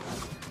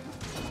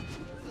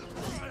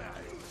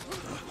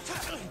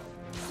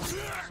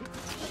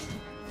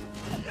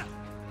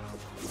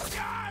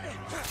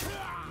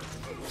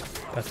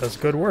 That does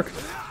good work.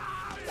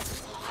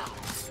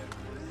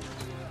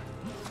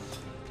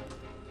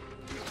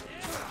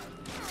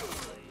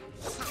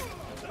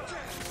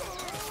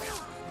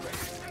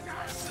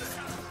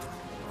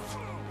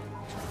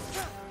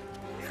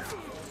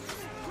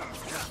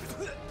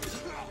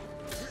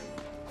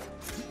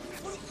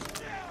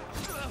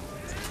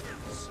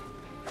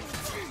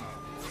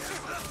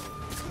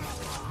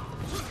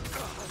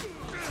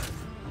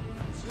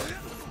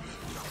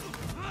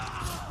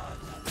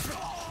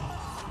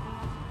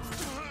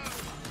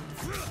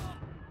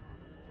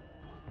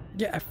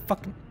 Yeah, I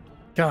fucking...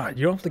 God,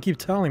 you don't have to keep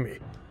telling me.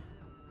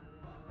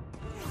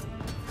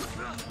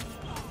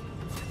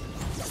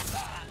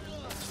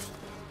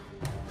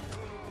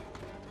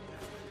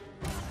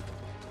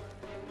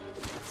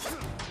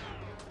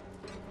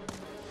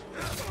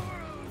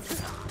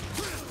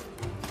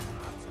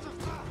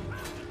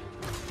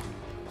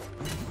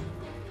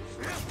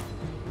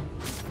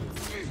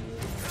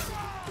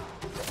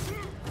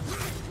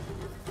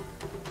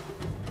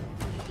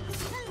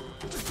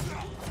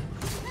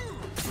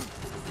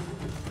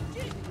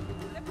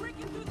 They're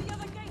breaking through the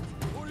other gate.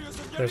 Warriors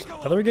of There's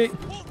Yarikawa, another gate?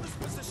 hold this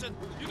position!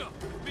 Yuna,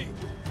 me!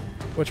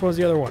 Which one's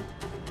the other one?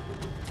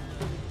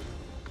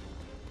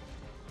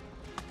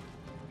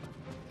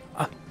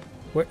 Ah,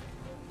 wait.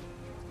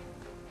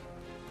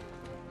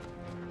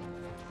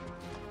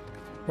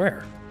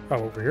 Where? Oh,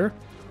 over here?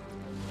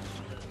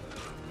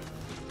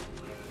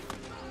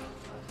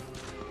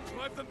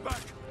 Drive them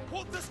back!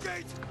 Hold this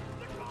gate!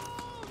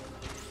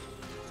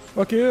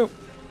 Fuck you!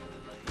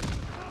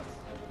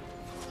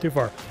 Too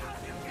far.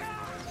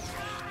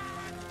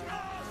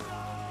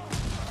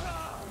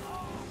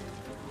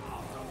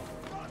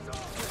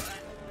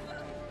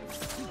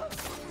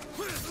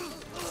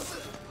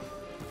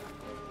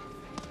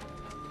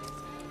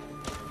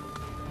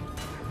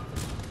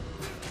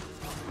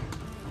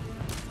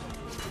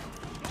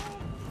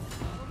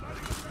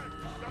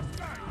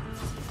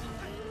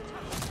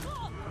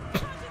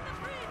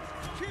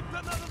 Keep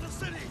them out of the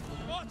city!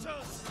 Watch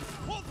us!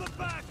 Hold them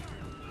back!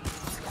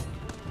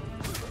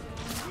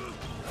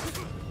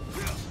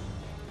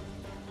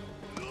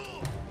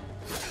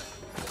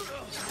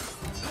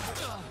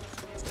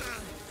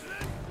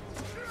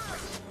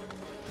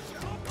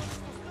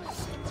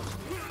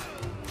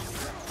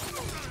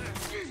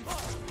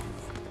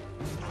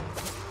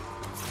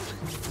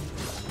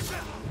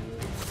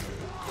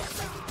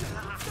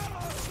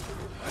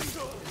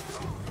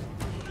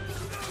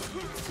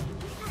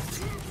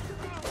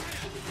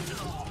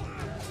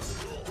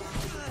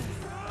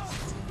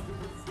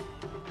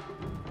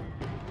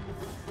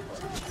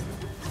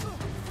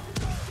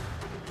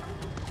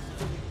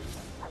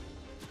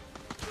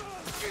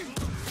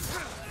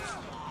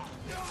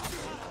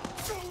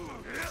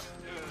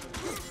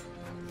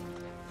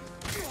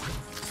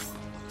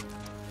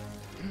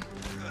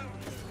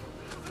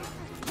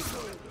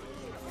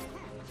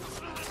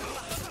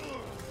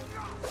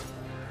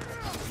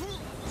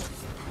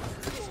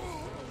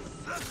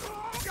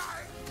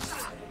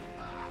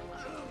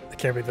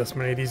 Can't be this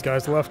many of these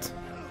guys left.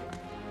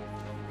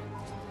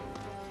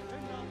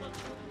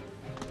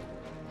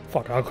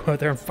 Fuck, I'll go out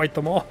there and fight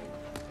them all.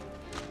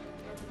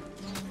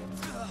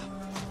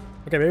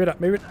 Okay, maybe not,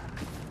 maybe.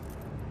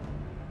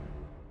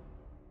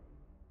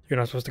 You're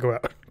not supposed to go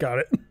out. Got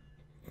it.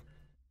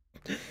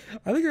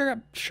 I think I got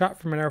shot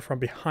from an arrow from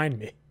behind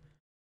me.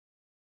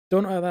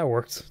 Don't know how that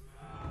works.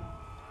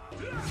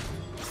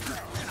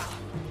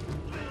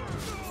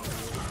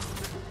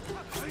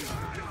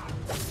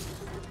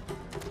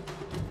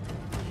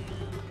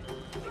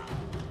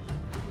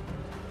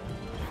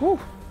 Whew.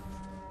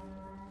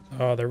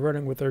 Oh, they're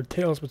running with their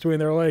tails between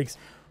their legs.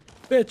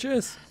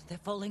 Bitches! They're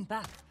falling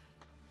back.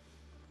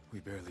 We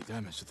barely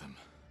damaged them.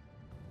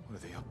 What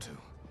are they up to?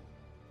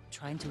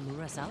 Trying to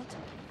lure us out?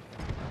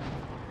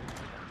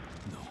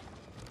 No.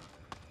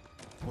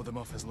 Hold them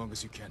off as long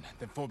as you can,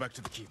 then fall back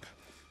to the keep.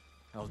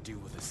 I'll deal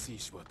with the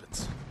siege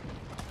weapons.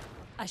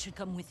 I should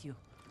come with you.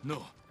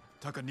 No,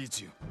 Taka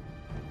needs you.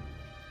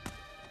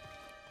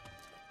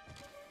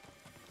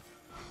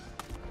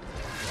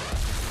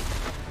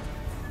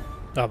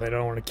 Oh, they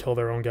don't want to kill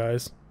their own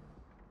guys,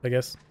 I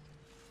guess.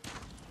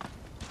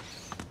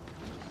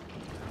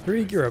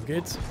 3 gear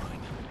upgrades. Fine.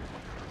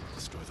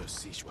 Destroy those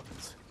siege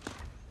weapons.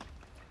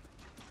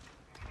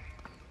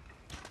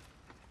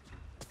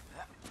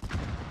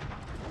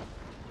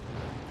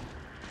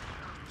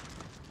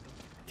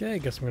 Okay, I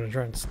guess I'm gonna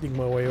try and sneak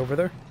my way over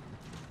there.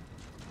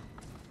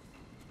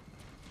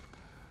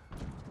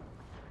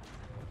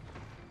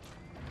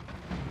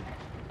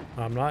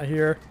 I'm not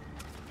here.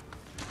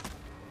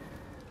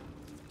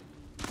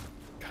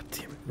 God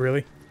damn it,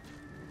 really?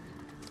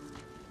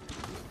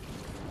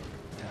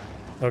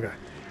 Okay.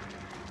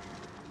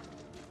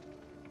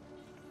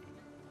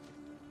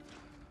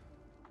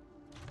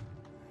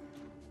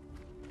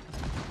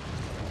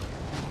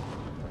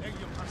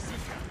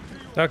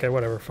 Okay,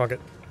 whatever, fuck it.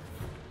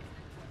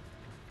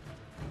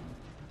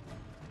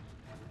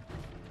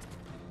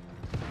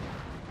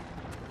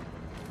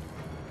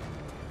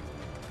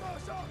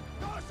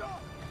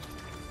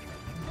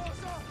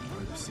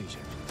 Where are the siege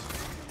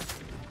engines?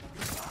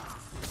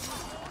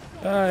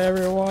 Hi,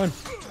 everyone.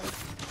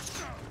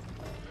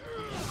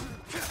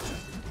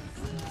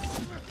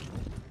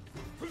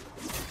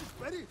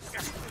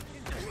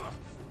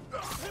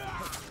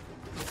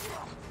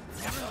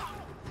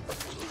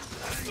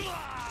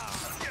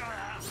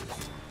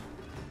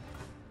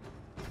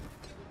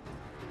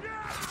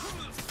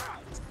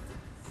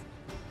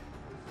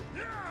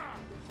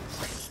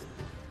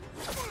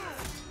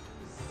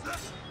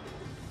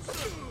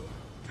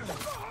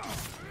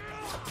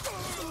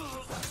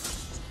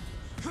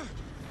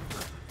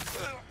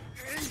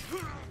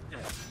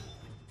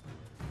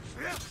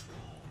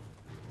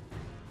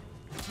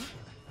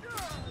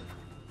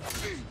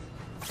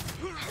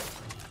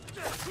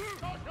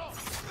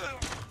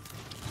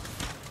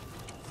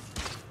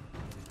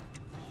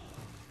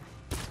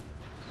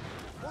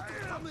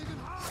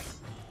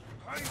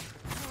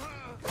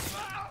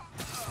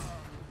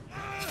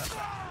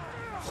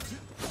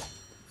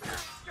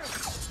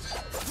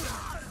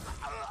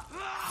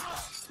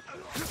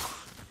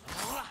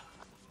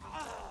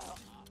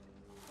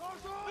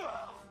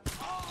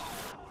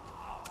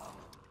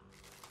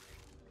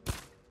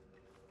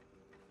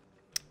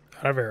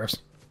 Out of arrows.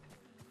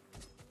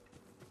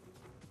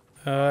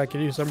 I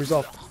can use some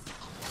resolve.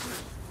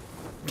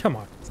 Come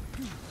on.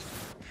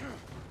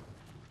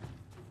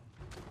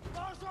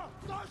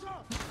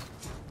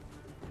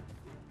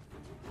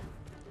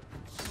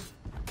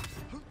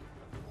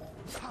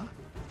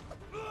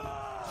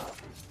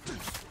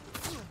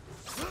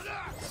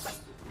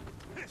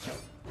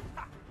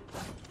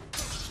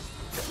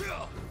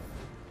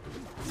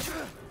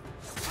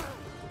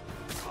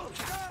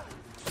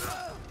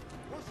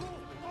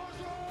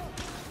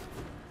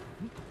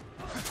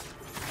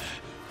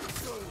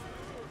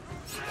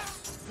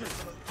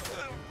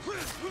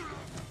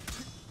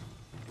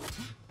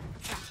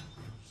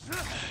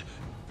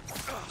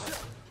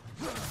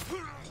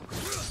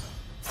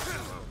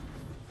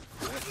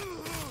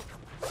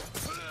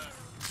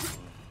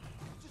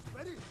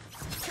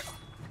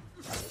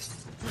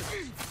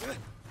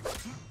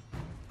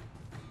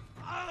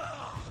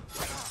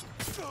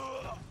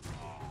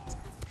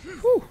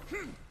 Whew.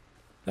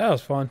 That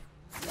was fun.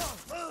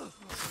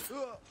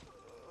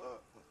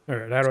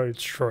 Alright, how do I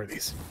destroy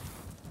these?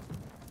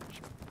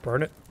 Just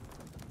burn it?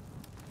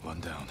 One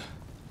down.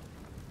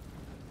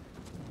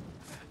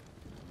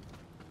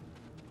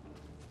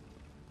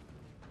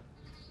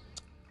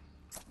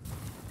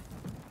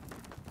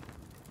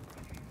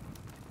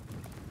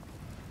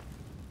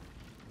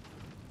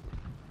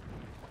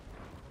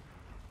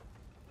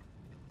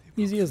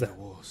 Easy as that.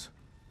 Walls.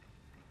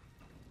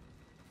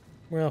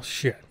 Well,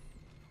 shit.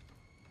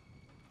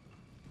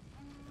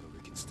 But we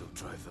can still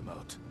drive them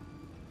out.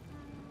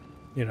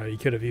 You know, you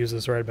could have used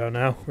this right about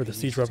now, or the We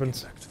siege need to get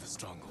weapons. back to the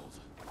stronghold.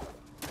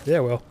 Yeah,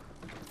 well.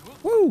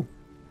 Woo!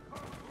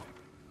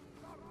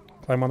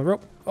 Climb on the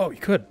rope. Oh, you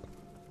could.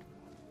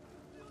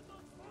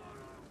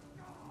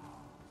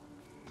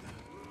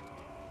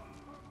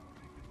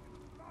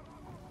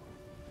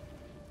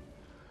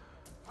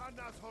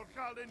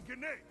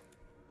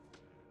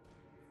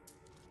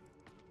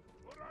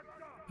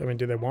 I mean,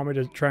 do they want me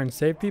to try and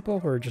save people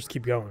or just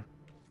keep going?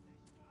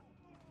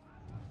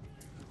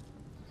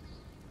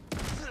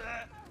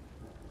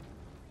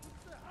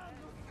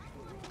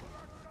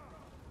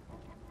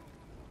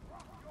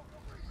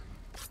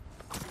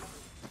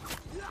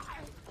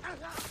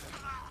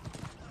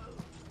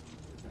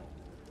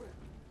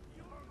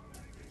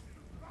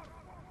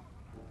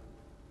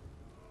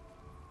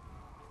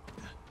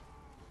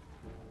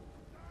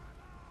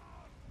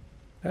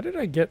 How did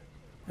I get...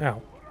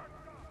 Ow.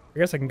 I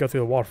guess I can go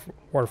through the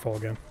waterfall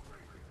again.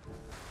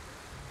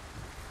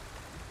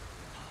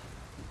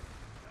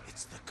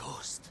 It's the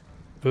ghost.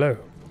 Hello.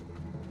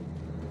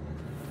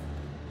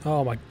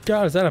 Oh my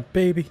god, is that a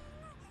baby?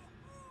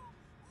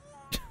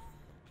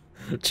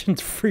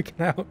 Jin's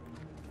freaking out.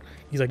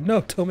 He's like,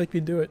 no, don't make me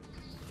do it.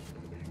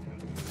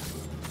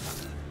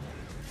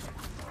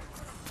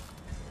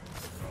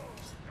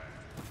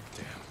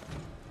 Damn.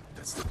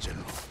 That's the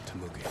General,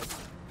 Temuge.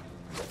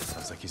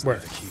 Sounds like he's Where?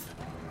 near the keep.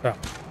 Oh.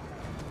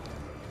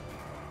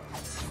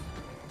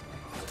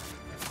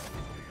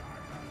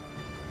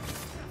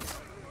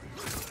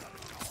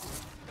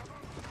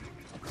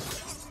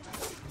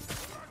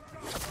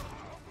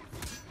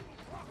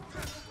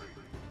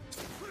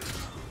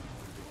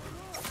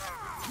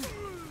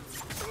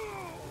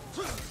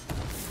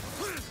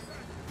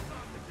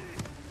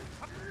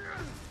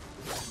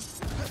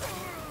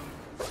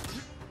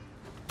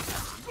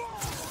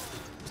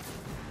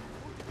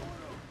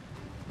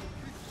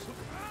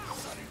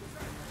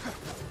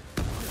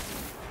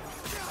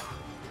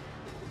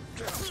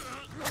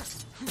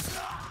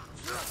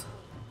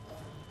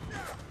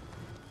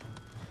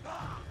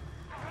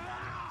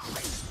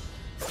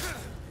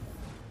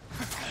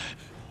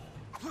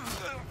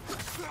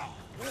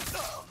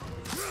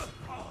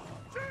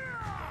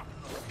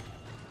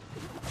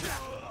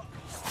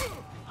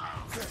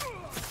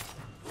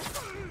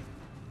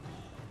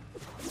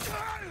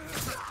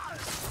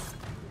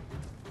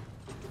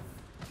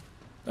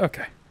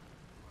 Okay.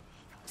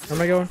 Where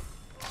am I going?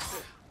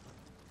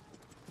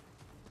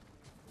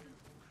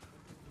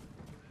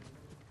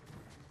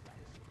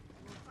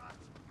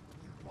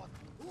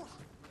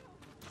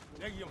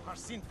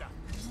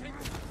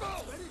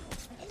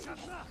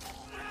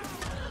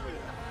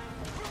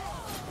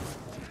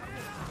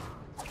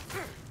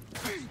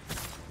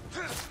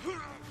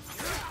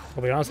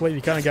 I'll be honest, lady,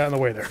 you kind of got in the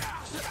way there.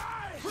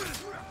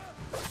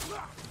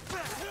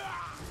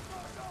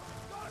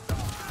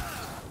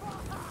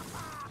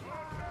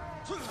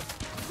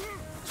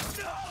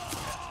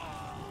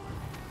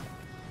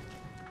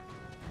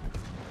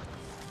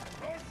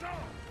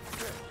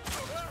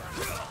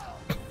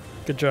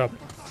 Good job.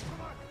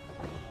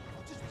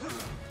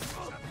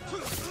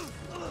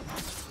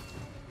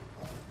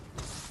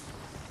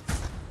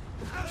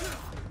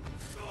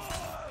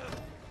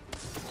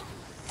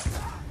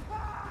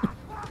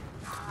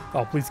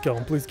 Oh, please kill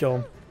him. Please kill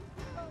him.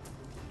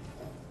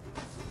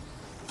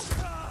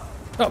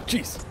 Oh,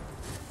 jeez.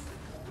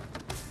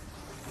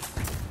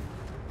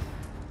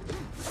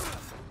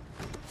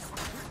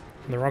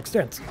 In the wrong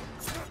stance.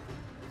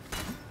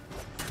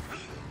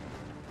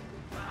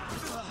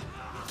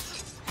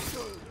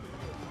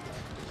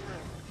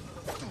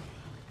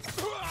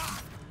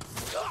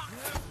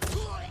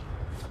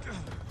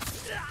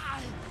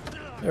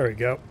 There we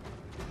go.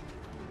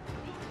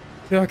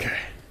 Okay.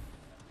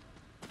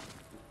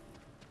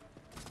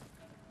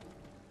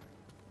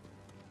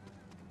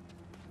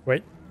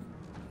 Wait.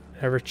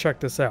 Ever check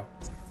this out?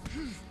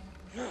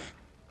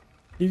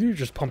 You do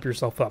just pump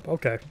yourself up.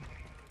 Okay.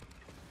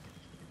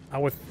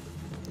 Not with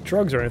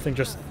drugs or anything,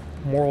 just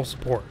moral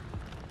support.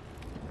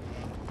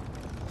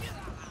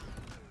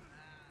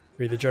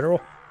 Are you the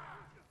general?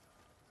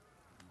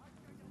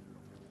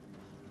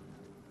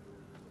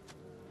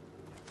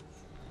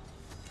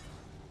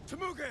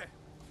 Temuge,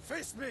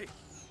 face me!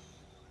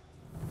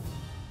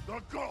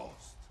 The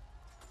ghost!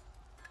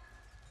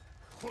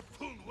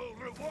 Khotun will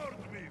reward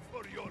me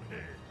for your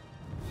head.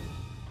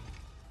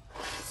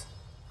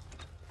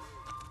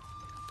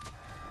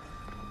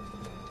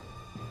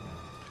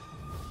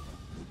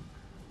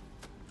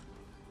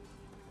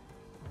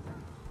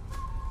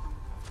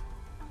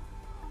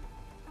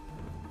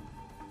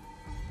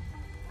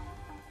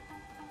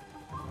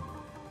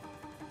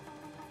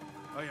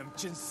 I am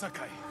Jin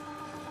Sakai,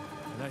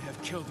 and I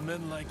have killed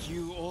men like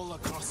you all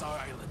across our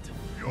island.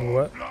 Your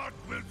What? blood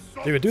will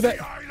soak David, do that.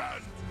 the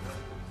island!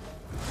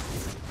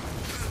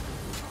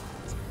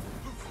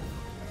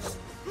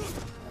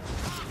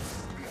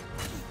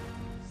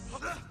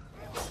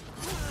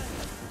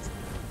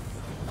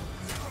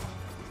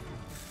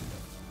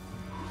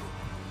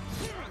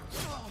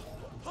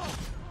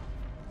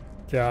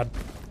 God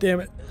damn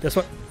it. Guess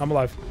what? I'm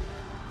alive.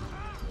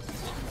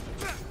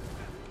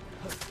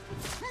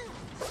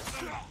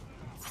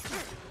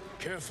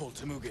 Careful,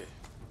 Temuge.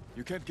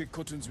 You can't get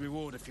Khotun's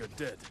reward if you're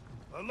dead.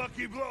 A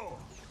lucky blow.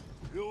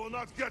 You will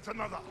not get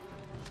another.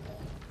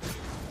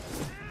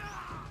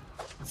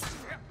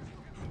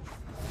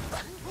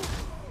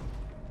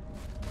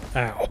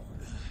 Ow.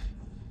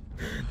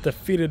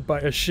 defeated by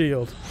a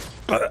shield.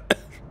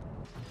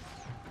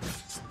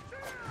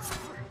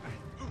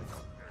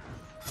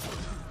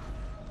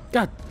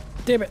 God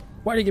damn it!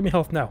 Why do you give me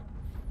health now?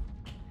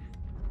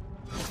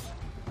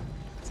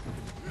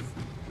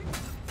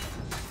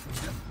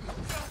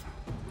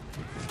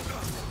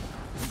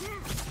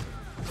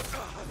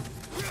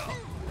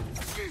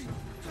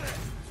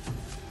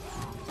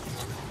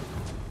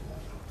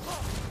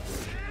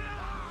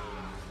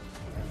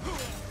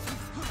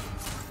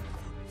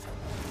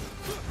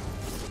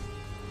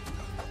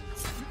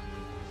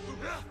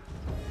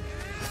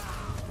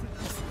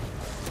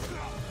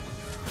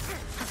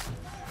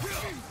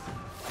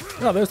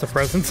 Oh, there's the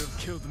present. You've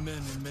killed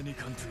men in many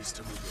countries,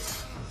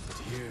 Temuge. But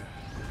here,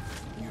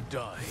 you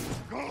die.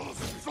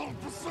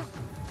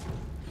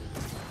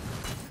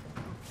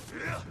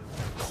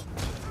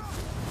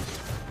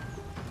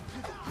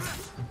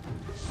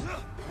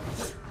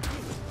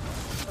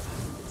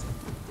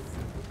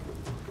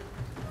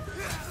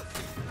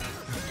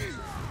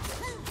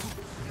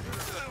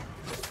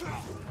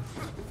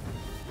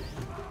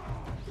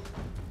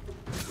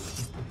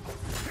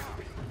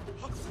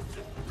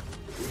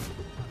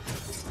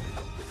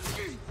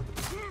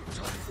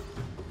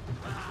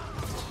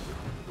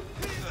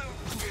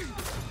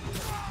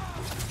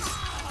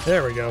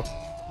 There we go.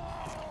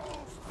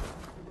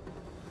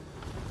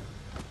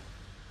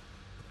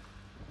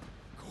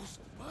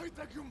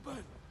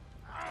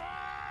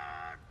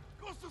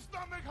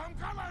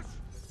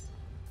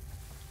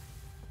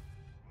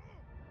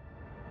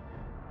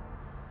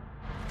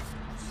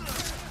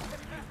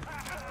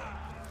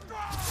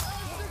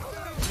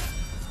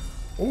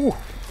 Ooh.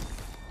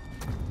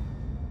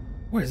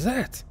 What is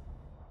that?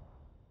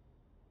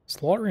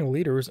 Slaughtering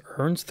leaders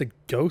earns the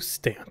ghost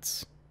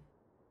stance.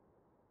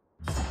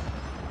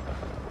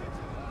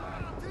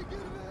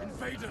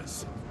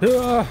 Invaders!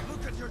 Ah!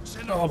 Look at your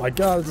general. Oh my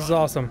god, this is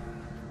awesome.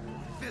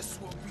 This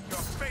will be your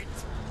fate.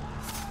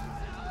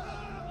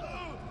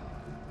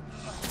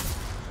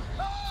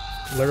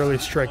 Literally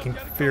striking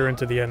fear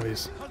into the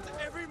enemies. Hunt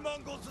every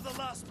Mongol to the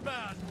last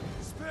man.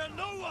 Spare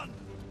no one.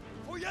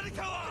 For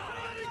Yarikawa!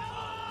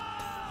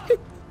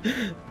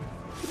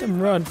 Let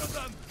them run.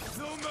 Them.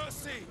 No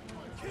mercy.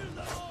 Kill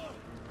them all.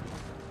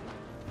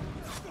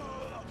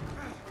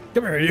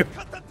 Come here, you.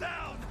 Cut them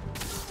down.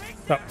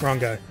 Oh, wrong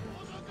guy.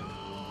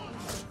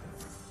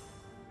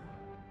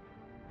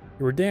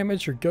 You were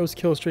damaged, your ghost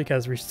kill streak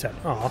has reset.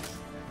 Aw.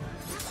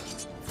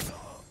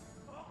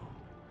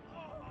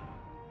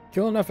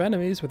 Kill enough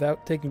enemies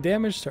without taking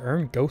damage to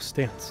earn ghost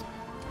stance.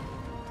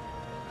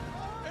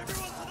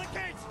 Everyone to the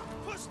gate.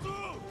 Push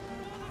through.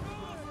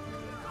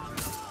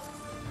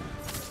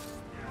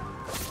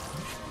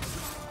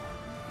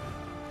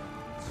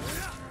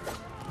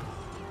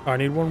 I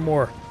need one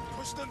more.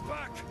 Push them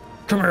back.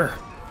 Come here.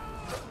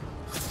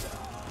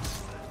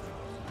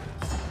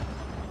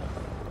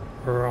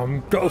 Or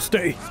I'm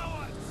ghosty.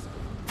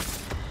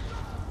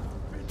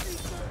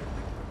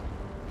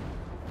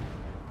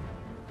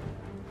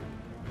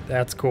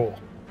 That's cool.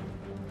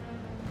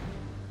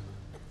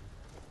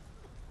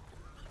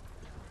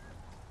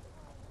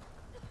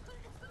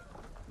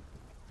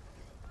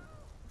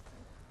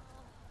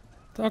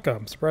 Taka,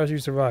 I'm surprised you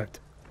survived.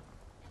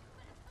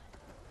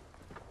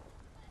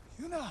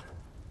 Yuna.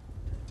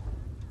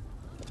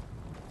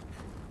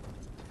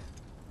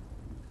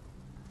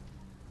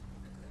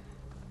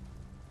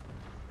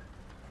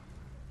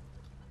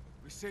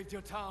 We saved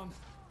your town.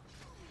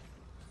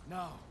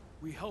 Now,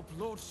 we help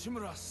Lord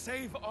Shimura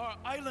save our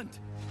island.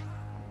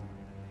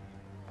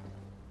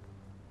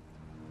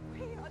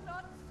 We are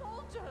not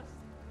soldiers.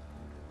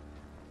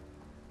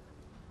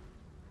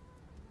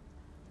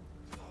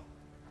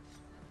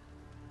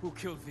 Who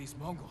killed these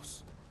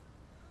Mongols?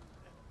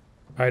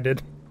 I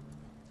did.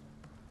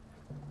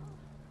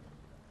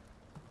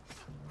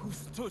 Who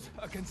stood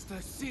against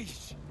the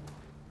siege?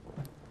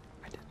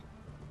 I did.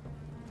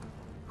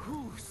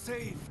 Who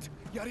saved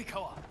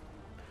Yarikawa?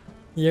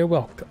 You're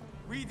welcome.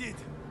 We did.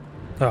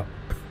 Oh.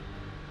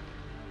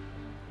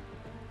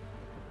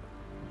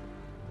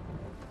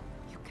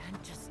 You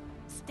can't just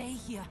stay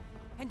here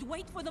and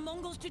wait for the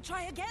Mongols to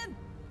try again.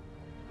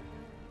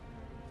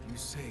 You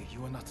say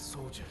you are not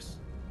soldiers.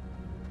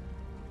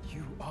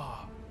 You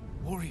are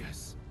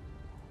warriors.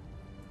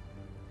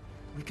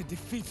 We can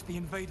defeat the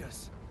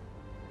invaders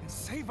and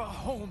save our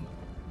home.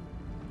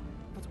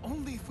 But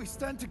only if we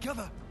stand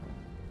together.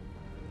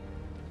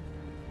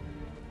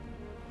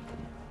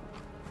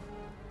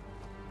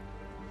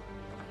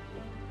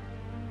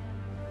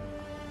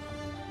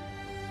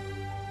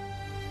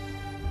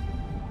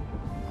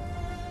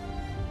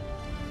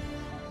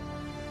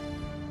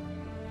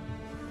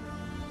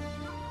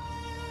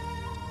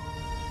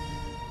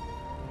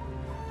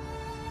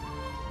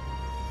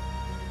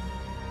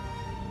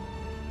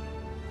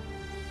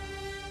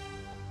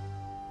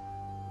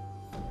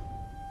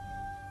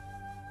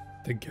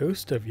 The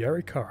ghost of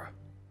Yarikawa.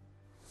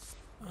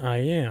 I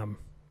am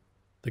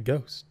the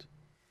ghost.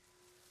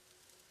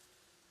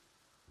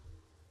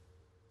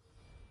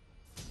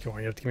 Come on,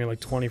 you have to give me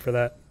like 20 for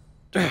that.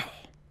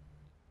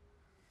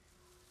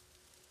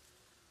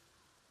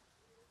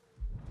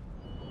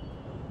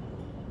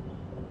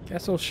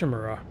 Castle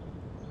Shimura.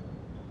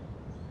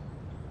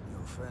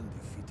 Your friend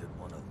defeated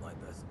one of my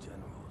best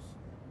generals.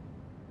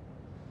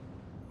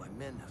 My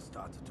men have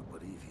started to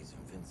believe he's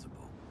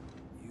invincible.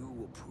 You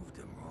will prove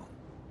them wrong.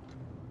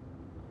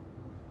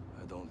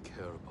 I don't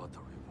care about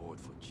the reward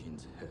for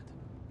Jin's head.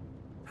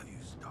 Have you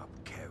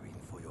stopped caring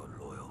for your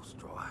loyal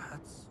Straw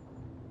Hats?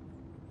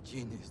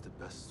 Jin is the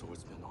best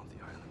swordsman on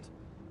the island.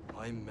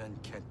 My men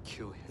can't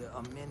kill him. There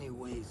are many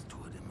ways to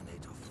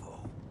eliminate a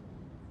foe.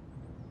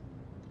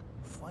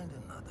 Find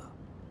another.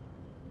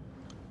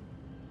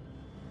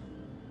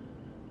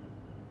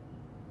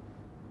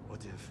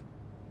 What if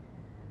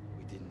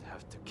we didn't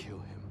have to kill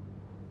him?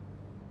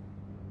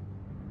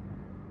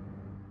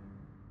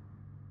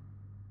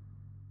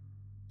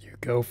 You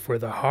go for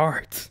the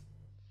heart.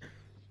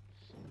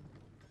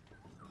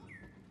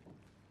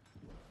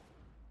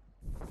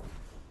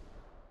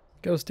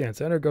 Ghost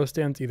Dance. Enter Ghost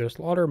Dance. Either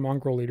slaughter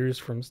mongrel leaders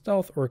from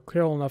stealth or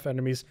kill enough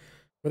enemies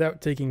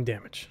without taking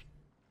damage.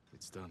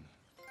 It's done.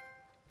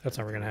 That's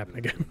never going to happen We'll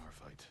again. win our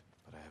fight,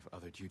 but I have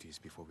other duties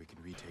before we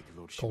can retake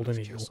Lord Golden Shimura's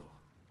Eagle. castle.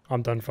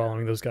 I'm done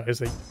following those guys.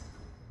 They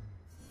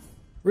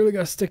really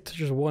got to stick to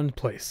just one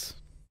place.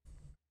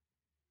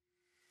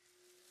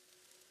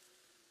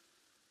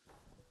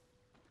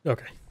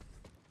 Okay.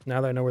 Now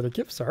that I know where the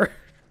gifts are,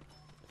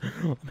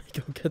 let me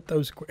go get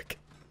those quick.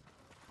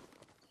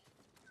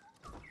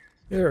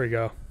 There we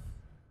go.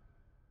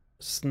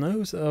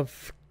 Snows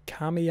of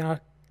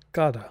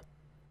Kamiyakata.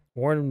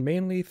 Worn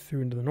mainly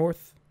through the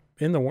north,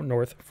 in the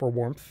north for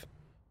warmth.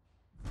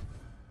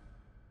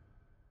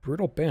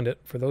 Brutal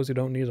bandit for those who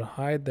don't need to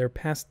hide their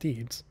past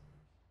deeds.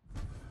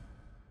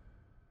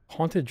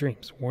 Haunted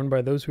dreams worn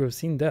by those who have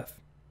seen death.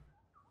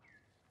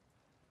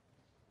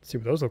 Let's see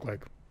what those look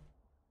like.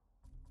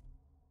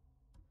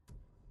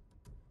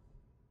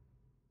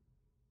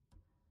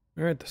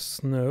 Alright, the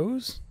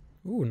snows.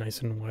 Ooh,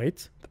 nice and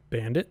white. The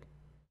bandit.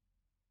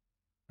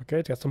 Okay,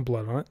 it's got some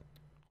blood on it.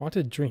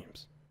 Haunted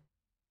dreams.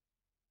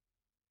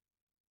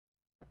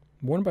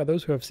 Worn by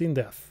those who have seen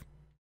death.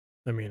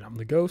 I mean, I'm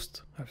the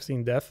ghost. I've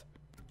seen death.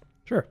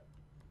 Sure.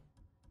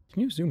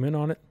 Can you zoom in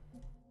on it?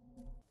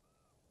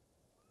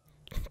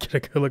 Get a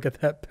good look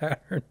at that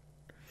pattern.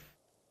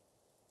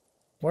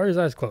 Why are his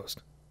eyes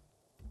closed?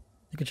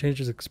 You can change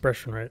his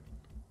expression, right?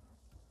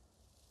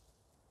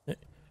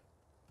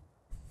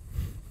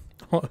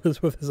 All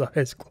this with his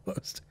eyes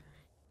closed.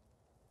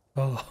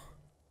 Oh.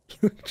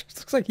 It just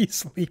looks like he's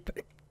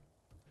sleeping.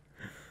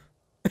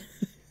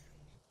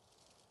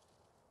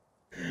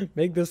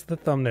 Make this the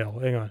thumbnail.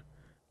 Hang on.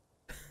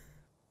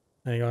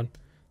 Hang on.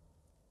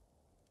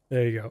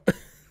 There you go.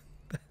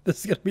 This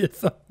is going to be a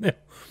thumbnail.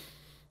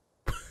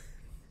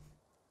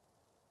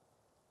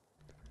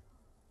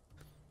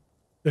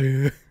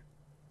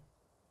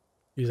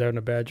 He's having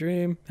a bad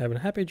dream, having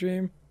a happy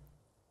dream.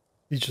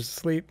 He's just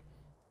asleep.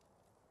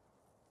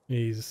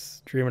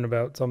 He's dreaming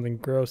about something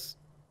gross.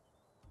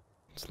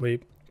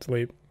 Sleep,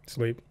 sleep,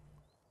 sleep.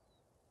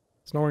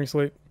 Snoring,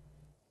 sleep.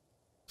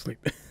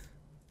 Sleep.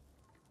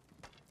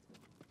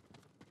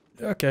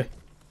 Okay.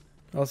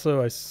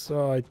 Also, I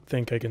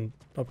think I can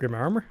upgrade my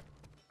armor.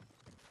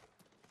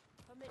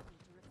 Permit me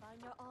to refine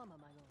your armor,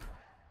 my lord.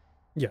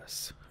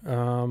 Yes.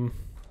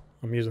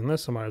 I'm using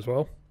this, so I might as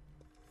well.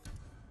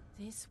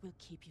 This will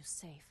keep you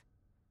safe.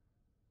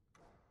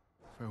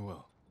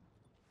 Farewell.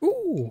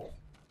 Ooh!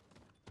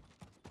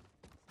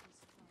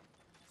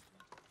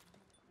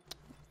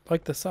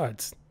 Like the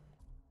sides.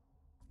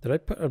 Did I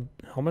put a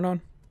helmet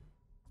on?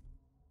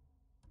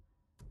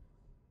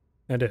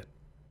 I did.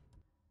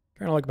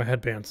 Kind of like my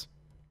headbands.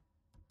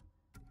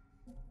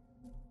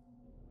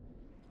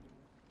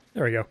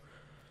 There we go.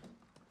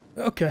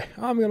 Okay,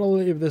 I'm going to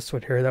leave this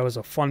one here. That was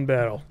a fun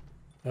battle.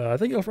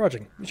 Thank you all for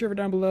watching. Be sure to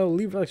down below,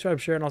 leave a like, subscribe,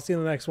 share, and I'll see you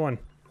in the next one.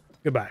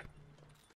 Goodbye.